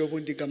uje ejo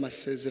bundi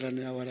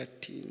bw'amasezerano yawe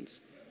aratinze.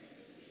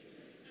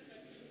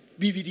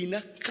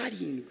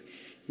 2007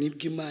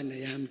 nibwo Imana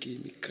yambwiye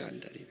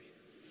imikandara ibiri.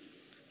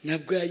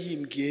 Nabwo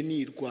yayimbwiye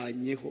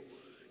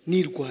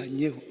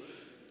nirwanyeho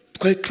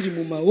twari turi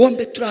mu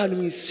mahombe turi ahantu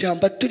mu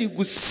ishyamba turi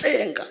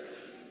gusenga.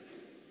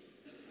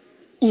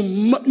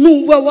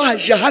 Nuba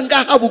waje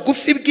ahangaha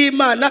bugufi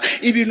bw'Imana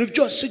ibintu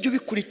byose ujye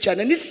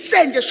ubikurikirana.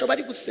 N'isengesho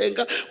bari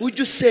gusenga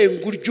ujye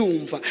usenga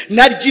uryumva,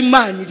 naryo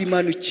Imana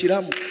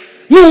irimanukiramo.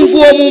 Numva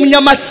uwo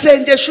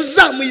munyamasengesho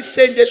uzamuye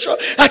isengesho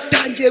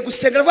atangiye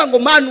gusenga avuga ngo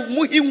Mana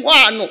umuhe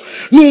inkwano.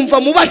 Numva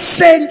mu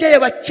basengeye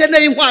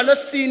bakeneye inkwano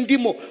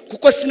sindimo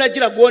kuko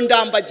sinagira ngo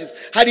ndambagize.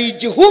 Hari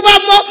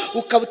igihubamo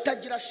ukaba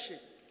utagira she.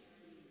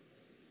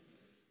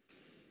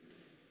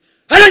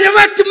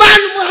 Aranyabati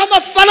Mana umuha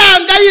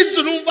amafaranga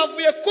y'inzu. Numva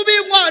avuye kuba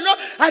inkwano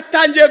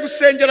atangiye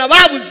gusengera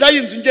babuza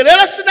y'inzu. Nge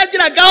rero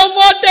sinagiragaho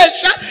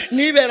nkodesha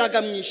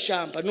niberaga mu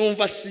ishyamba.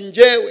 Numva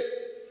singewe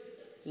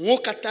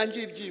mwuka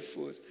atangiye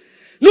ibyifuzo.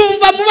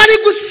 Numva mu bari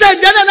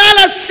gusengera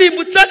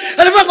narasimbutse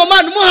aravuga ngo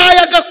Mana umuhaye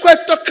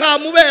agakweto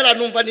kamubera.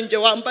 Numva ninge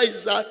wambaye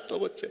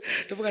izatobotse.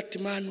 Ndavuga ati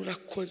Mana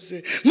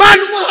urakoze.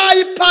 Mana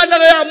umuhaye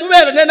ipantaro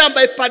yamubera. Ne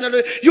nambaye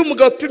ipantaro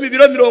y'umugabo upima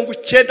ibiro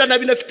 90 na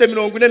binafite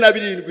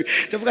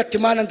 47. Ndavuga ati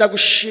Mana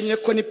ndagushimye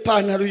ko ni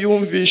pantaro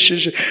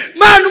yumvishije.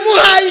 Mana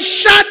umuhaye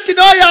ishati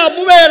no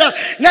yamubera.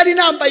 Nari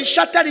nambaye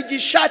ishati ari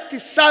gishati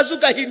saza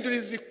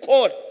ugahinduriza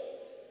ikora.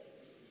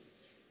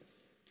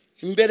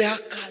 Imbere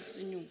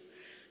hakazi nyuma.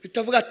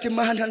 Bitavuga ati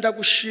Mana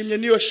ndagushimye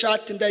niyo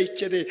shati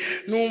ndayikeneye.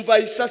 Numva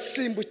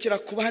isasimbukira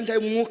kubanda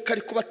umwuka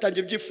ariko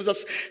batangiye byifuza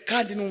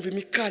kandi numva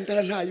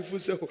imikandara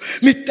ntayivuzeho.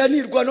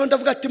 Mitanirwa no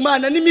ndavuga ati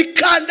Mana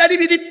n'imikandara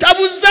ibiri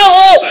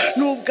tabuzeho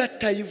nubwo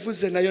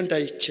atayivuze nayo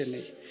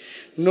ndayikeneye.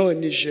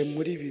 None ije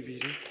muri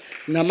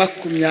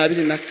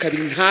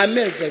 2022 nta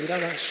mezi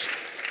abirabasha.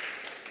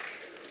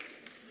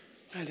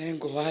 Nane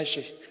ngo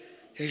waje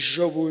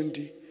ejo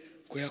bundi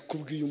ngo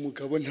yakubwiye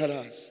umugabo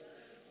ntaraza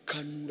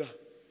kanura.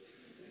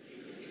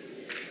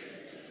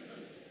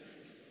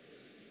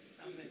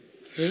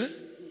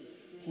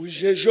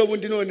 Uje ejo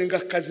bundi none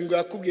ngakazi ngo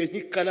yakubwiye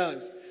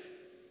ntikaraza.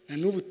 Na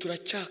nubu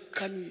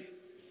turacyakanuye.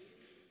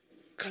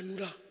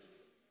 Kanura.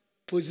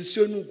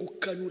 Position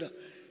n'ugukanura.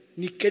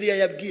 Ni Keriya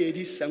yabwiye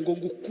Elisa ngo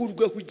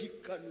ngukurweho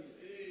ugikanuye.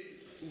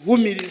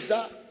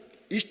 Humiriza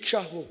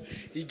icaho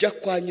ijya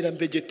kwa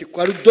Nyirambegeti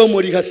kwa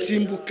Rudomo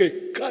rihasimbuke.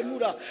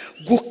 Kanura.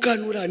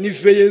 Gukanura ni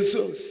veye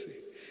zose.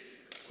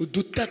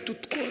 Udutatu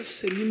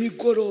twose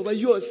n'imigoroba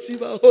yose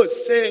iba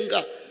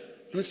hosenga.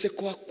 Nose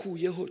ko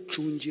wakuyeho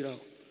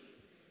cungiraho.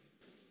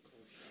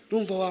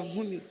 Urumva wa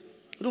nkumi,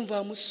 urumva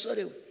wa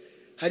musore we.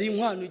 Hari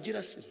inkwano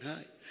ugira se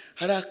ntayo.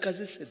 Hari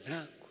akazi se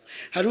ntako.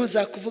 Hari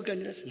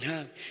uzakuvuganira se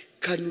ntawe.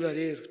 Kanura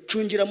rero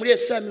cungira muri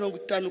Yesaya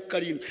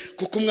 57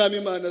 kuko umwami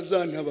Imana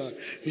azantabara.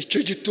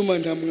 Nicyo gituma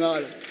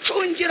ndamwara.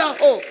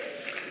 Cungiraho.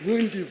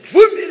 Bundi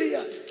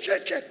vumiriya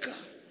ceceka.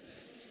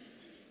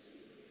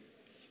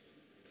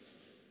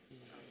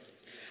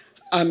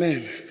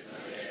 Amen.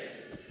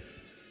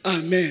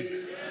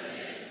 Amen.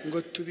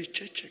 Ngo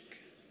tubiceceke.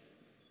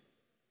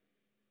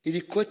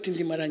 Iri koti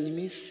ndimaranye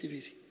iminsi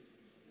 2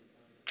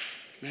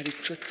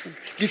 naricotse.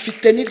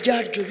 Rifite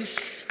n'iryaryo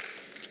bisi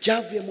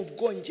ryavuye mu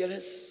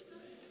Bwongereza.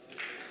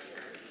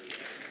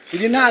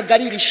 Iri ntago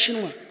ari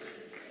rishinwa.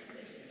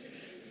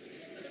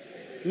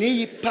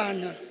 Niyi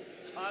pantaro.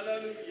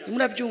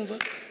 Murabyumva?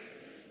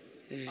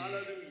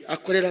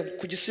 Akorera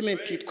ku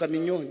gisimenti yitwa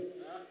Minyoni.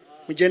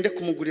 Mugende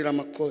kumugurira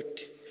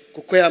amakoti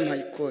kuko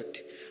yampaye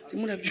ikoti.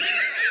 Murabyumva?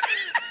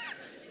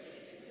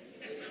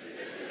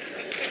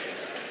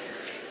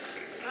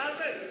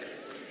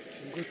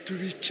 Ngo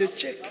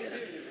tubicecekera.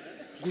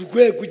 Ngo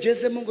urwego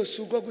ugezemo ngo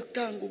surwa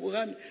gutanga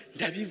ubuhamya.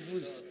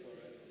 Ndabivuze.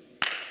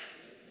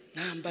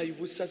 Nambaye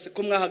ubusase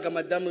ko mwahaga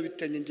madamu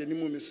bitenye nge ni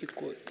mu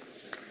misikoti.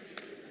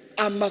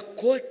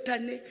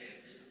 Amakotane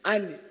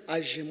ane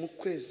aje mu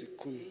kwezi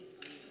kumwe.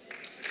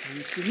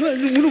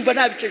 Murumva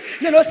nabice.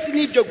 Nero si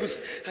nibyo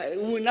gusa.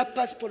 Na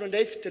passport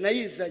ndayifite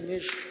nayizanye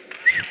ejo.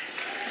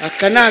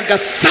 Akanaga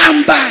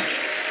samba.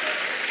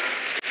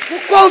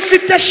 Kuko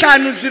ufite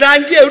 5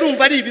 zirangiye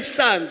urumva ari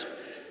ibisanzwe.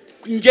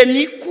 Nge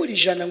nikuri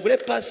 100 ngure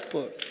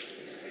passport.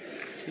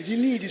 Iri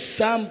ni iri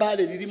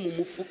sambale riri mu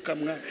mufuka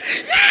mwa.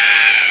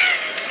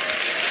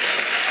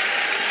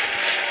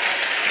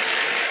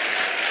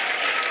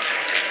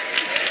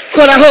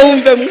 Koraho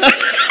wumve mwa.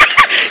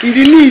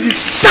 Iri ni iri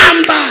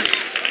sambale.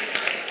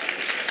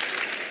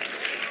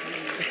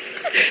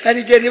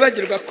 Ari je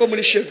nibagirwa ko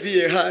muri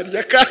cheville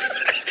harya ka.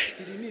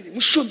 Iri ni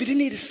mushumbi iri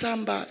ni iri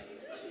sambale.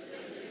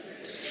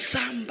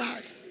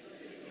 Sambale.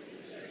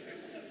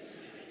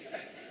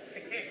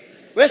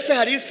 Wese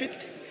hari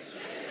ifite.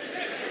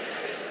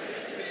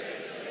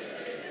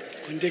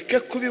 ndeke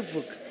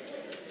kubivuga.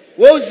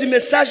 Wowe uzi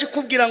message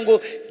ikubwira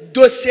ngo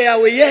dosiye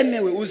yawe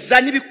yemewe,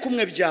 uzana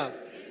ibikumwe byawe,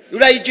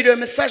 urayigira iyo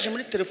message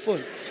muri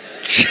telefone.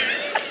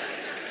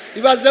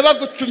 Ibaze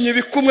bagutumye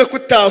ibikumwe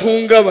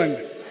kutahungabana.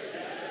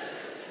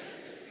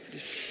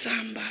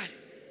 Risambare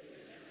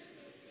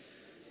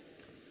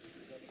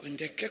ngo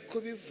ndeke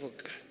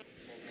kubivuga.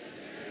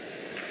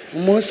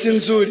 Umunsi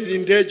nzurira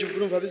indege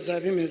urumva bizaba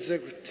bimeze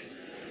gute?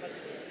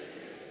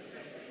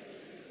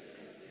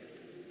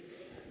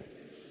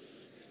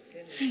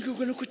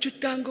 Ngo nuko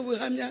utanga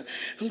ubuhamya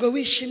ngo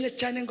wishimye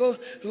cyane ngo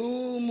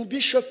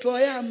umubishop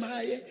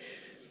wayamaye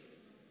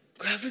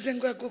ngo yavuze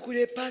ngo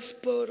agukuriye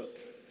passport,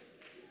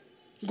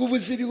 ngo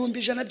ubuzi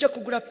 100 byo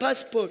kugura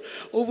passport.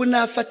 Ubu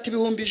nafata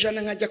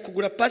 100 nkajya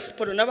kugura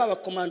passport n'aba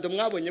komando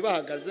mwabonye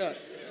bahagaze.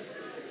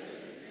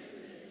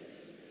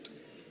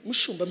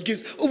 Mushumba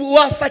mbwiza ubu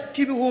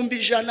wafata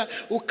 100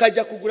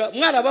 ukajya kugura,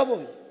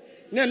 mwarababonye?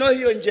 None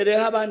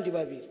hiyongereyeho abandi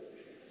babiri.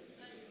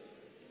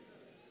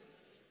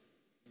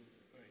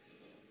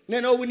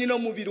 None ubu ni no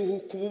mu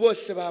biruhuko ubu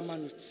bose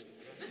bamanutse,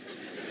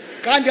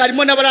 kandi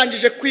harimo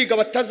n'abarangije kwiga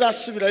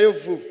batazasubirayo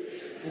vuba.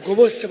 Ubwo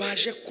bose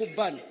baje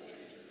kubana.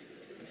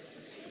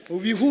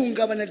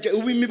 Ubihungabana rya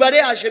ubu imibare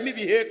yajemo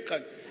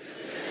ibihekana.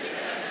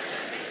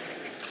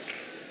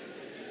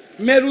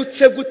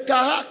 Merutse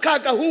gutaha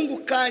kagahungu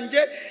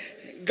kanje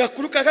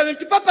gakuruka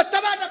kandi papa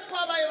tabana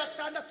twabaye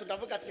 6,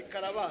 ndavuga ati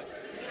karabaye.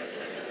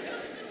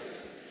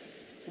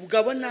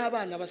 Ubwo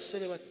n'abana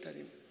basore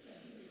batarimo.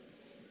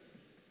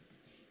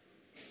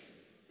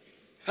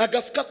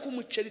 Agafuka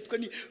k'umuceri twe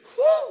ni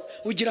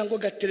ugira ngo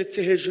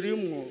gateretse hejuru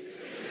y'umwobo,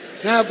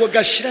 ntago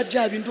gashira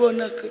bya bindi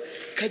ubona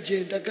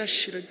kagenda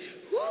gashira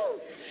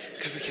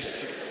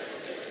kavugese.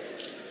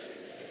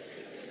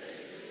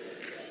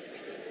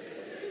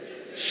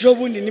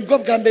 Jobundi nibwo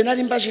bwa mbere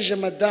nari mbajije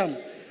madamu,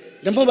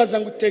 ndamubaza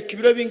ngo uteka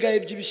ibiro bingahe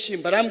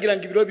by'ibishimba, arambwira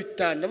ngo ibiro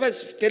 5.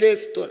 Nabaze ufite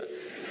restaurant,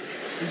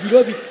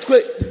 ibiro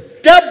bitwe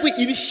dabu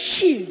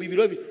ibishimba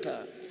ibiro 5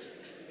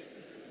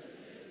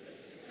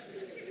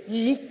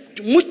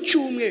 mu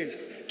cyumweru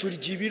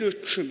turya ibiro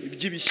 10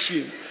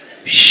 by'ibishimba.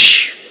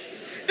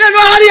 Rero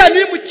hariya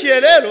nimukiye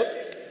rero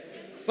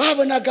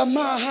babonaga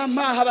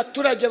maha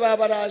abaturage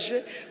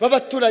babaraje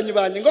babaturanyi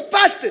banye ngo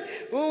pastor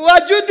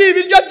wajudi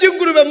ibiryo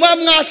by'ingurube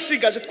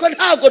mwasigaje. Twe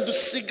ntago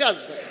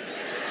dusigaza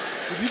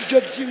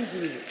ibiryo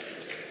by'ingurube.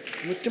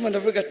 Umutima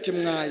ndavuga ati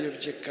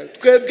mwayobye ka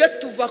twebwe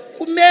tuva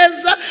ku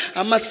meza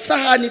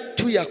amasahani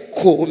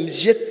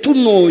tuyakombye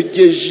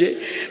tunogeje,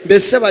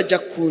 mbese bajya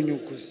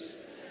kunyuguza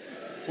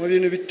mu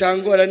bintu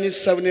bitangora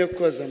n'isabune yo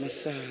koza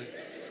amasahani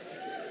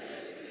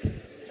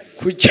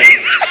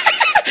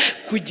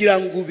kugira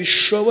ngo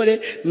ubishobore.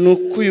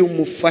 Nuko uyu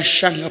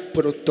mufasha nka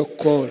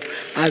protocol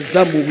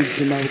aza mu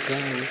buzima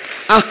bwawe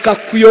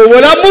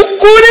akakuyobora mu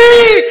kuri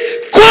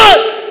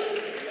kose.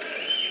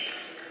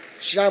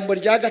 Jambo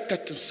rya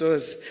gatatu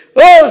soze.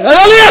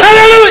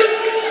 Haleluya.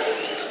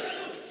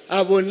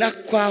 Abona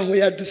kwaho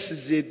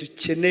yadusize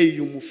dukeneye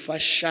uyu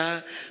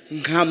mufasha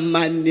nka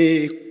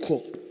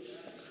maneko.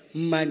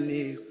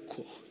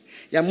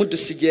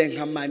 Yamudusigiye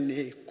nka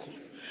maneko.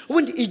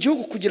 Ubundi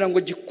igihugu kugira ngo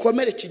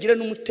gikomere kigire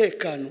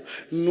n'umutekano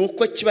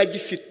nuko kiba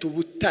gifite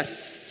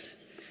ubutasi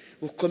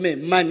bukomeye.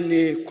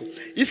 Maneko.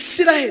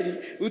 Isiraheli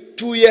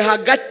utuye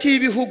hagati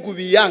y'ibihugu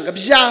biyanga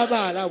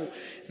by'Abarabu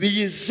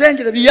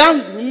biyizengera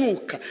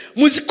biyangurunuka.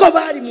 Muziko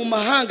bari mu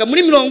mahanga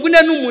muri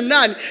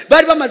 48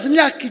 bari bamaze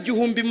imyaka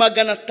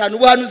 1500.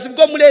 Ubuhanuzi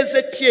bwo muri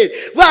Ezekiel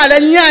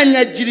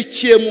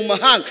baranyanyagirikiye mu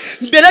mahanga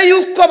mbere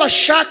yuko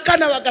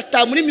bashakana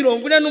bagataha muri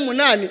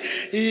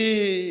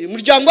 48.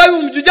 Umuryango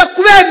w'ibihumbi ujya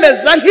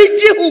kubemeza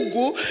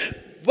nk'igihugu,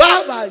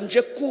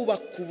 babanje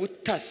kubaka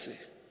ubutase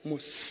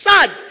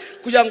Musad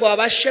kugira ngo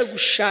babashe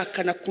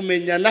gushakana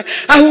kumenyana.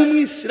 Aho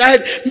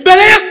umwisiraheli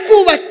mbere yo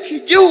kubaka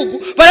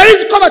igihugu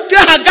barabizi ko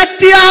batuye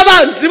hagati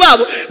y'abanzi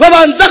babo,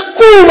 babanza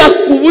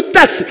kubaka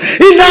ubutasi.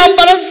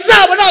 Intambara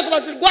zabo ntabwo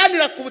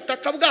bazirwanira ku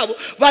butaka bwabo,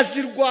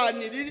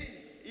 bazirwanira iri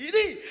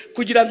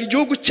kugira ngo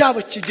igihugu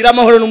cyabo kigira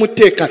amahoro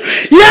n'umutekano.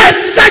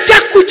 Yesu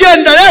ajya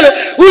kugenda rero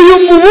uyu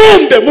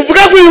mubumbe,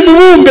 muvuga ngo uyu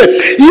mubumbe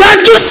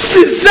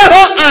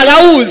yadusizeho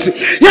arawuzi.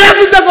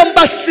 Yaravuze ngo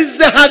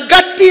mbasize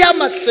hagati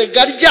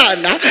y'amasega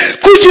aryana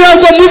kugira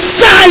ngo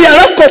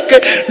muzayarokoke,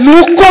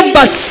 nuko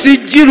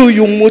mbasigira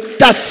uyu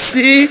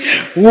mutasi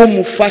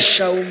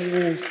w'umufasha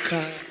w'umwuka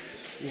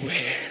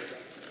wera.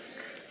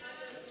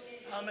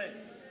 Amen.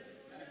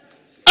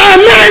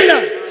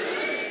 Amen.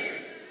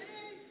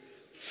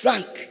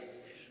 Frank,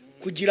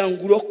 kugira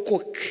ngo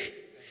urokoke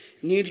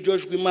n'iryo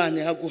jwi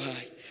Imana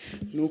yaguhaye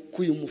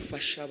nuko uyu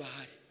mufasha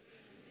bahari.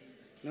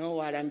 Nawe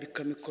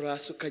warambika mikoro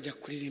hasi ukajya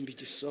kuririmba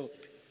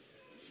igisope.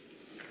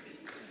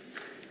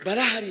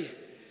 Barahari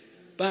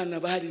bana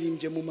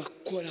baririmbye mu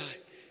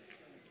makorali,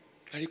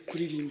 bari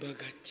kuririmba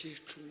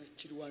gakecu na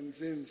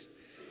kirwanzenze.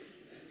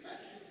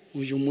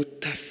 Uyu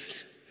mutasi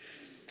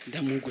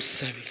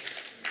ndamugusabira.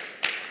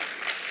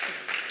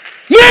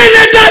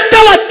 Mwene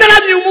data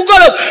wataramye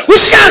umugoroba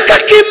ushaka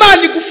ko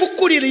Imana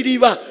igufukurira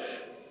iriba.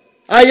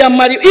 Aya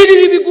mari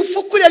iri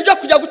bigufukurira ryo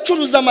kujya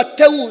gucuruza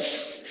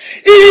Matewusi.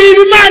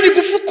 iri Imana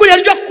igufukuriye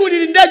ryo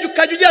kurira indege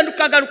ukajya ugenda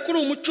ukagaruka uri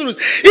umucuruzi,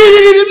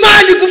 iri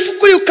Imana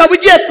igufukuriye ukaba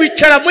ugiye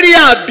kwicara muri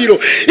ya biro,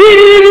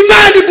 iri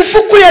Imana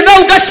igufukuriye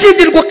nawe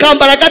ugashyingirwa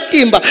ukambara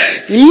agatimba.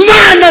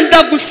 Imana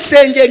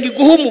ndagusengeye ngo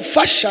iguhe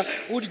umufasha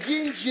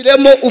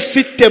uryinjiremo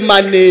ufite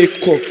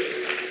maneko,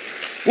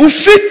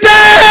 ufite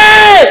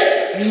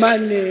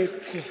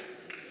maneko,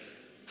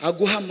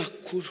 aguha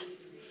amakuru.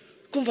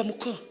 Kumva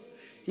muko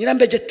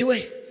Nyirambegeti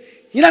we,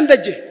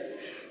 Nyirambege,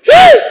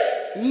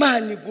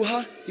 Imana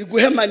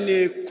iguhe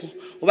maneko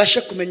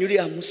ubashe kumenya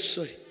uriya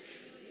musore,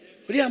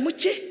 uriya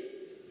muke.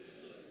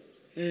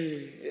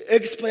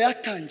 Expo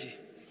yatangiye,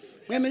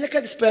 mwemenye ko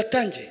expo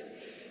yatangiye,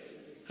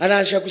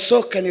 araje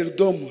gusohokanira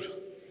udomoro.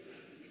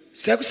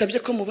 Se yagusabye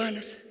ko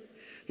mubana se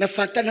na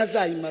fanta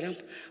ntazayimaramo,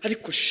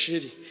 ariko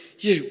sheri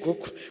yego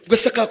ko ubwo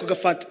se kako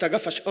gafanta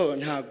utagafasha.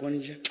 Ntago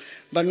nje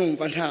mba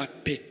numva nta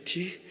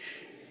peti,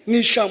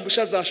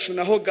 nishambusha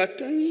zashunaho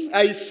gato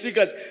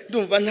ayisigaze,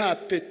 ndumva nta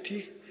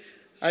peti,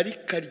 ari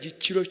karya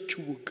ikiro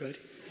cy'ubugari.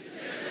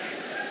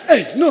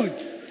 None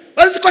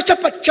bazi ko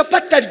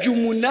capati arya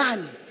 8.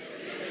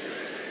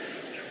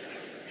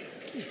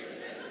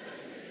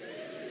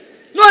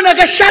 None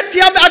agashati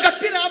yambaye,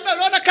 agapira yambaye,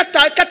 urabona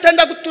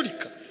katenda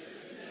guturika.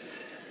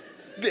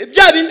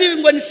 Bya bindi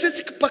ngo ni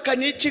six-pack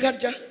ni iki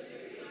harya?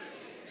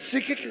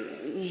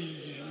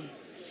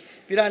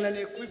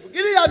 Birananiye kubivuga.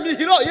 Iriya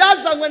mihiro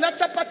yazanywe na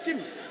capati.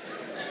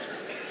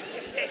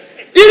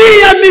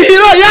 Iriya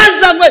mihiro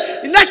yazanywe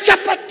na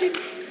capati.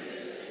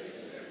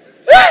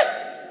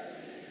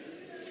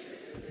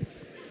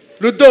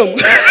 Rudomo.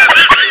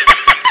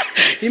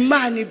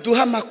 Imana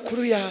iduha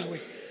amakuru yawe.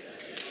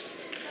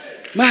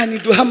 Imana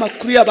iduha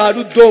amakuru y'aba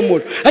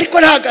Rudomoro, ariko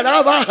ntago ari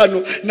aba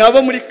hano,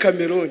 nabo muri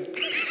Cameroon.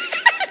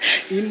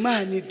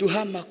 Imana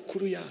iduha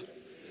amakuru yawe.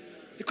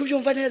 Uri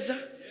kubyumva neza?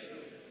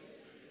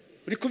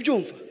 Uri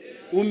kubyumva?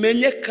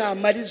 Umenye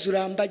Kamariza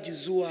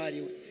urambagiza uwo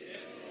ari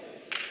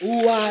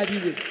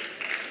we.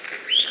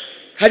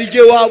 Hari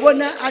igihe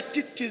wabona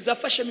atitiza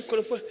afashe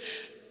mikrofone,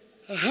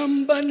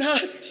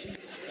 hambanati,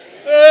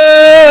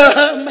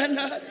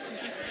 hambanati,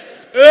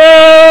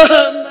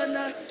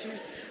 hambanati,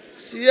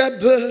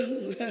 siyabe.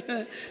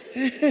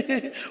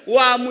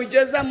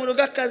 Wamugeza mu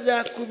rugo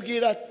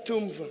akazakubwira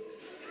tumva.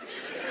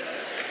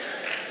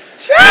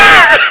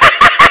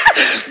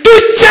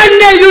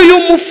 Dukeneye uyu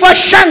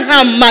mufasha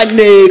nka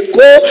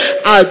maneko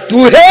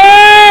aduhe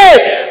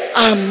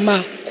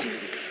amakuru.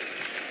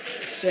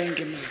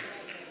 Senge Imana.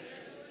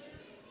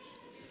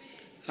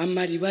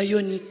 Amariba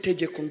yo ni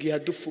itegeko ngo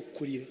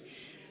yadufukurire,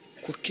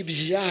 kuko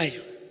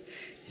ibyayo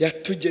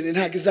yatugene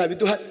ntago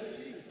izabiduha.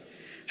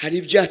 Hari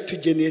ibyo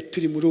yatugeneye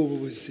turi muri ubu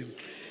buzima.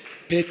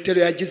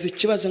 Petero yagize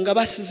ikibazo ngo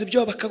abasize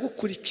ibyo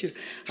bakagukurikira,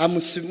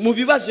 mu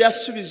bibazo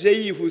yasubije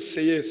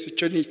yihuse Yesu,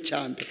 icyo ni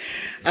icyambe.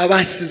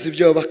 Abasize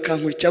ibyo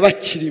bakankurikira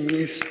bakiri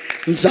mwisi,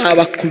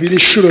 nzabakubira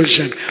inshuro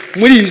 100.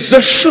 Muri izo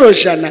nshuro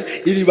 100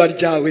 iriba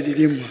ryawe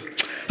ririmo.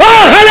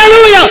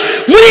 Haleluya!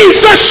 Muri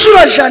izo nshuro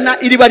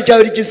 100 iriba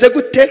ryawe rigize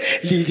gute?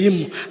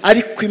 Ririmo.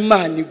 Ariko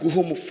Imana iguha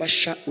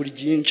umufasha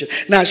uryinjira.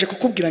 Naje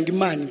kukubwira ngo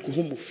Imana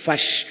iguha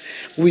umufasha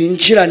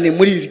winjirane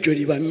muri iryo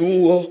riba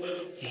n'uwo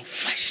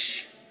mufasha.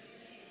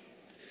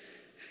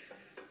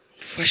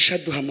 Fasha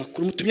duha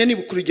amakuru. Mutumye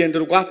nibuka urugendo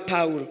rwa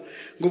Paulo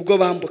ngo ubwo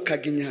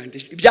bambukaga inyanja,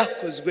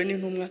 ibyakozwe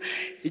n'intumwa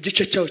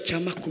igice cyawo cya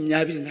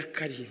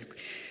 27,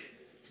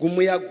 ngo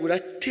umuyaga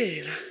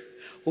uratera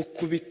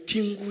ukubita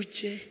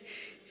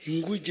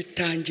inguge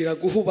itangira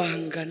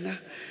guhubangana,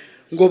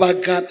 ngo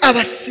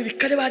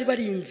abasirikare bari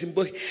barinze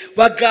imbohe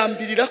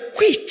bagambirira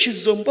kwica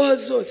izo mbohe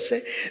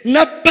zose,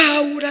 na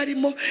Paulo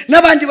arimo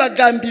n'abandi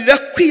bagambirira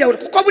kwiyahura,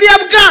 kuko buriya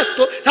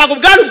bwato ntabwo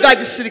bwari ubwa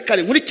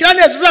gisirikare. Nkurikira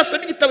neza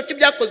uzasoma igitabo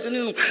cy'ibyakozwe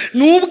n'intumwa,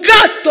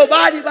 n'ubwato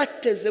bari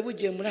bateze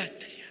bugiye muri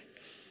Ataya.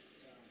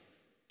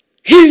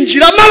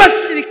 Hinjiramo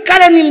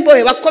abasirikare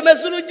n'imbohe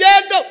bakomeza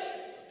urugendo.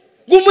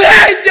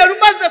 Umuhengeri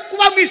umaze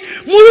kuba mwinshi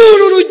muri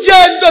uru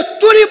rugendo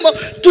turimo,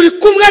 turi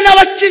kumwe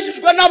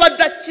n'abakijijwe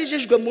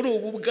n'abadakijijwe muri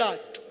ubu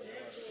bwato.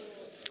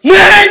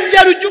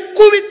 Muhengeri ujya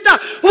ukubita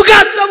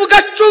ubwato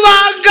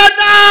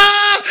bugacubangana,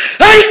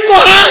 ariko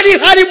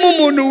harimo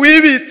umuntu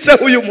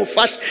wibitseho uyu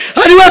mufasha,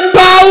 ariwe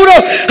Paulo.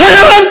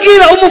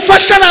 Arababwira,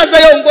 umufasha araza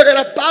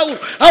yongorera Paulo,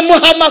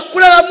 amuha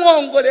amakuru,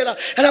 aramwongorera,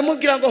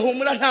 aramubwira ngo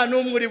humura nta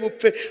n'umwe uri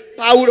bupfe.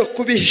 Paulo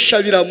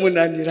kubihisha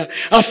biramunanira,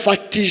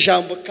 afata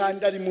ijambo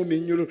kandi ari mu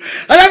minyururu,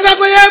 aravuga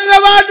ngo yemwe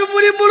abantu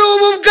muri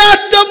ubu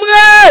bwato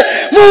mwe,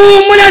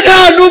 muhumure nta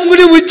n'umwe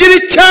uri bugire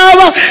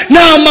icyaba,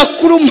 nta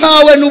makuru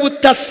mpawe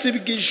n'ubutasi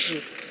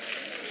bw'ijuru.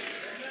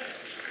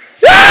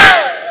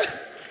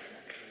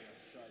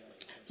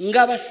 Ngo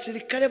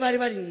abasirikare bari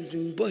barinze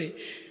imbohe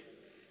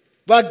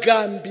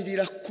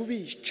bagambirira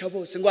kubica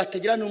bose ngo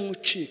hatagira n'umwe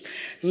ucika.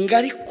 Ngo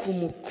ariko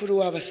umukuru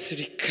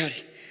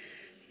w'abasirikare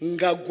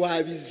ngo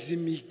agwabiza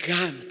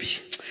imigambi.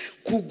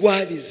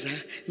 Kugwabiza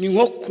ni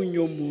nko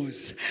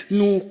kunyomoza,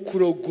 ni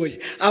ukurogoya.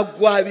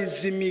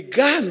 Agwabiza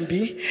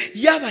imigambi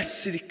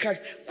y'abasirikare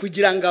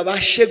kugira ngo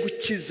abashe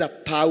gukiza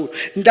Paulo.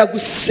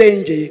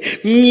 Ndagusengeye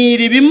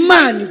mwiriba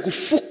Imana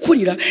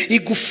igufukurira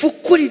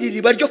ufukurire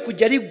iriba ryo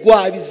kujya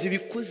rigwabiza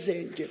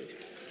ibikuzengera.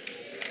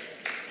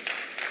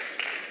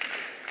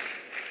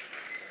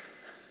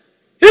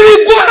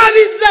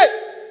 Ibigwabize.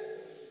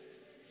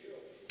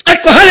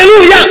 Ariko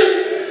haleluya.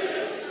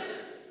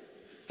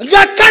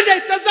 Ngakanda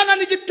itazana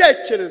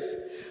n'igitekerezo.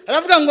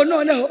 Aravuga ngo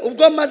noneho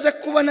ubwo maze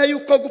kubona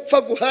yuko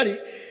gupfa guhari,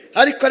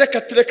 ariko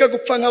reka tureke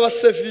gupfa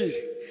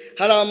nk'abasivili.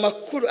 Hari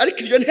amakuru, ariko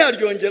iryo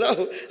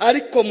ntiyaryongeraho,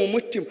 ariko mu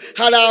mutima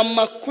hari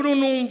amakuru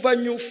numva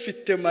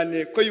nyufite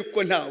maneko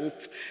yuko nta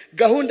upfa.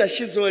 Gahunda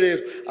shyizeho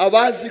rero,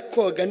 abazi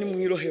koga ni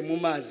mwirohe mu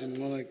mazi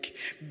mwoge.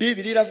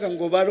 Bibiliya iravuga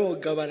ngo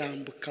baroga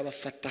barambuka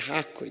bafata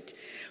hakurya.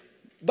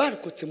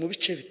 Barokotse mu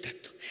bice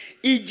bitatu.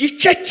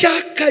 Igice cya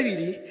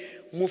kabiri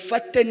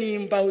mufate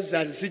n'imbaho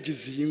zari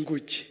zigize iyi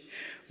nguge,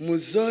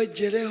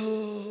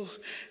 muzogereho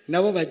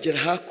nabo bagera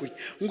hakurya.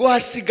 Ngo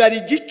hasigara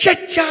igice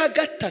cya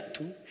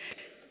gatatu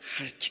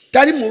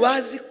kitari mu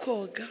bazi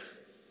koga,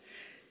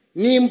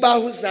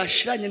 n'imbaho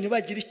zashiranye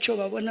ntibagire icyo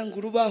babona ngo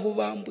urubaho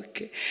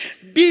bambuke.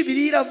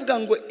 Bibiliya iravuga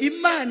ngo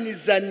Imana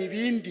izana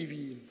ibindi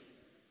bintu.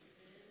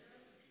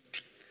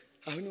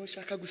 Aho niho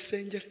nshaka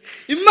gusengera.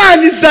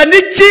 Imana izana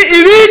iki?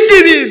 Ibindi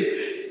bintu.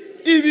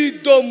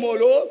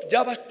 Ibidomoro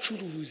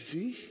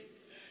by'abacuruzi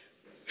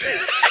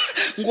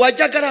ngo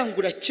wajyaga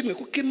arangura kimwe,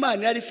 kuko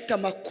Imana yari ifite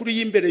amakuru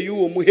y'imbere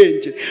y'uwo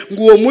muhenge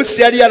ngo uwo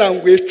munsi yari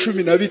yaranguye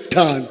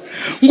 15.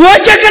 ngo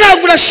wajyaga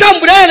arangura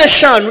shambure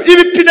 5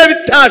 ibipine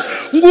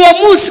 5 ngo uwo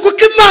munsi,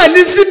 kuko Imana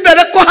izi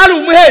imbere ko hari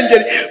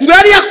umuhengeri, ngo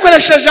yari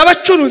yakoresheje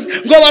abacuruzi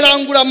ngo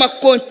barangura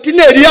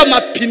amakontineri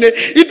y'amapine.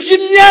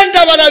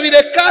 Iby'imyenda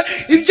barabireka,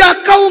 ibya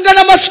kawunga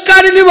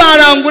n'amasukari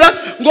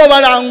nibarangura, ngo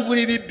barangura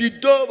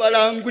ibibido,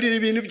 barangurira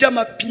ibintu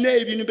by'amapine,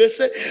 ibintu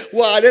mbese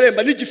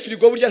wareremba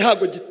n'igifirigo burya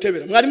ntago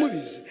gitebera. Mwari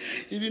mubizi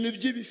ibintu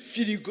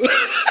by'ibifirigo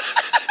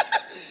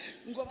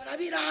ngo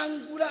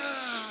barabirangura.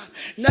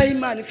 Na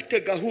Imana ifite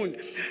gahunda.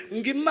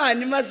 Ngo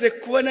Imana imaze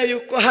kubona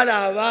yuko hari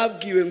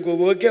ababwiwe ngo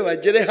boge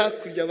bagere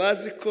hakurya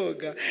bazi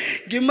koga,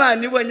 ngo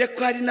Imana ibonye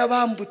ko hari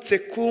n'abambutse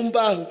ku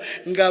mbaho,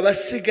 ngo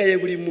abasigaye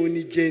buri muntu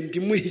igenda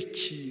imuha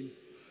ikintu.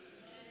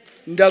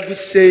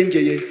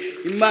 Ndagusengeye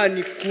Imana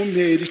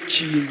ikumpera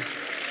ikintu.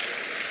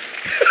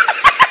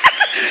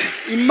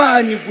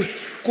 Imana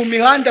ku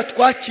mihanda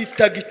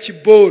twakitaga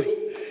ikiboro,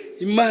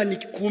 Imana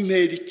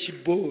ikumpera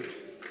ikiboro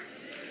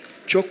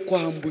cyo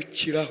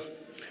kwambukiraho.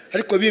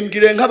 Ariko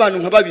bimbwire nk'abantu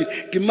nka babiri,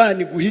 ngo Imana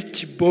iguha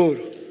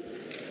ikiboro.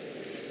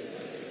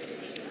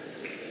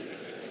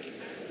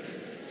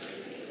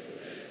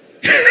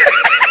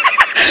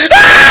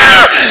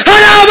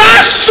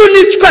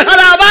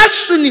 Hari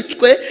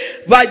abasunitswe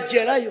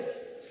bagerayo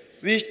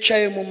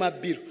bicaye mu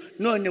mabiro.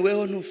 None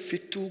weho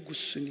ntufite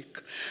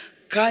ugusunika,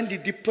 kandi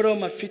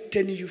diploma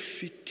afite niyo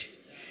ufite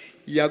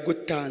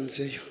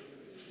yagutanzeyo.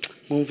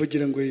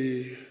 Mumvugira ngo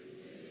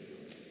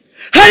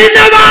hari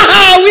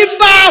n'abahawe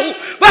imbaho,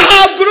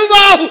 bahabwa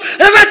urubaho,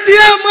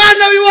 batiye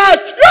mwana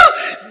w'iwacu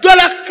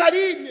dore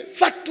akarinye,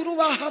 fata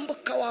urubaho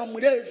ambuka wa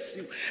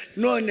murezi.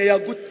 None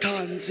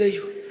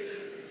yagutanzeyo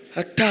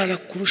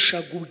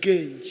atarakurushaga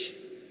ubwenge.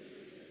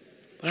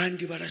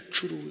 Bandi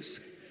baracuruza,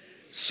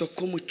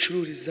 soko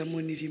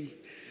mucururizamo ni rimwe,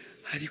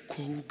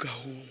 ariko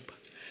ugahomba.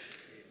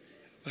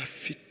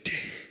 Bafite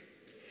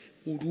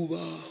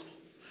urubaho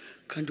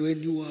kandi we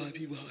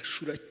ntiwabibasha,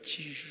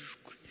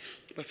 urakijijwe.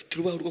 Bafite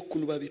urubaho rwo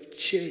kuntu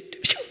babicyede,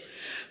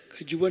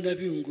 kajya ubona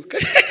binguka.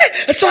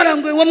 Ese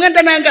waranguye uwo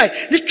mwenda nangahe?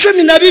 Ni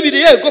 12.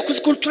 Yego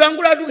kuzikuntu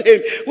turangura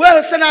ruhembe.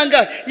 Wewe se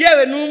nangahe?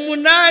 Yewe ni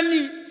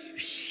 8.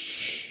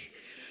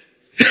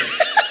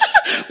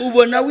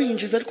 Ubona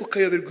winjiza ariko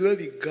kayoberwa iyo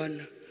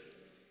bigana.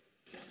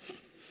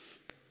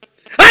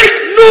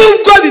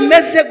 Nubwo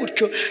bimeze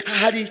gutyo,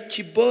 hari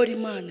ikiboro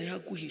Imana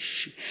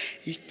yaguhishe.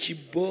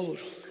 Ikiboro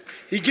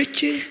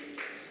igiki?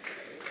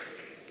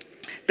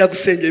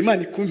 Ndagusengera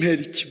Imana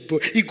ikumpera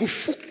ikiboro,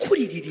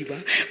 igufukurira iriba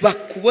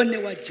bakubone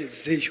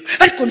wagezeyo.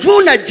 Ariko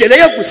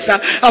ntunagereyo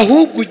gusa,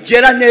 ahubwo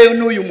ugeraneyo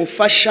n'uyu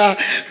mufasha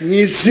mu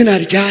izina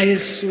rya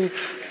Yesu.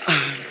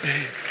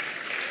 Amen.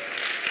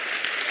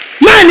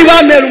 Imana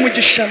ibamera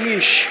umugisha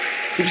mwinshi.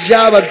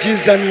 Ibyaba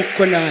byiza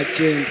nuko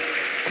nagenda,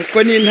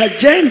 kuko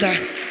nintagenda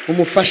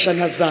umufasha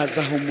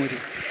ntazaza aho muri.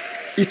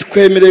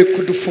 Itwemereye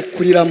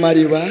kudufukurira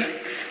amariba,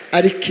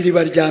 ariko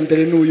iriba rya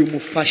mbere n'uyu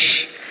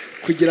mufasha,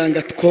 kugira ngo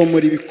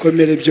atwomore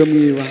ibikomere byo mu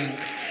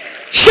ibanga.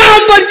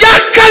 Jambo rya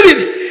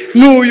kabiri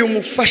n'uyu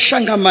mufasha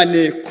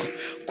nk'amaneko,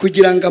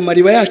 kugira ngo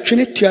amariba yacu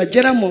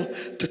nituyageramo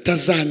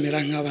tutazamera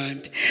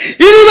nk'abandi.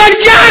 Iriba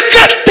rya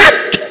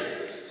gatatu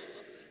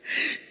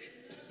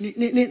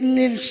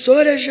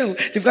nisorejeho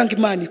rivuga ngo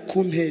Imana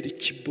ikumpera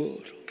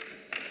ikiboro.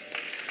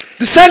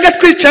 Dusanga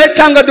twicaye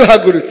cyangwa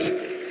duhagurutse.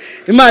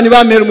 Imana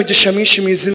ibamera umugisha mwinshi mu izina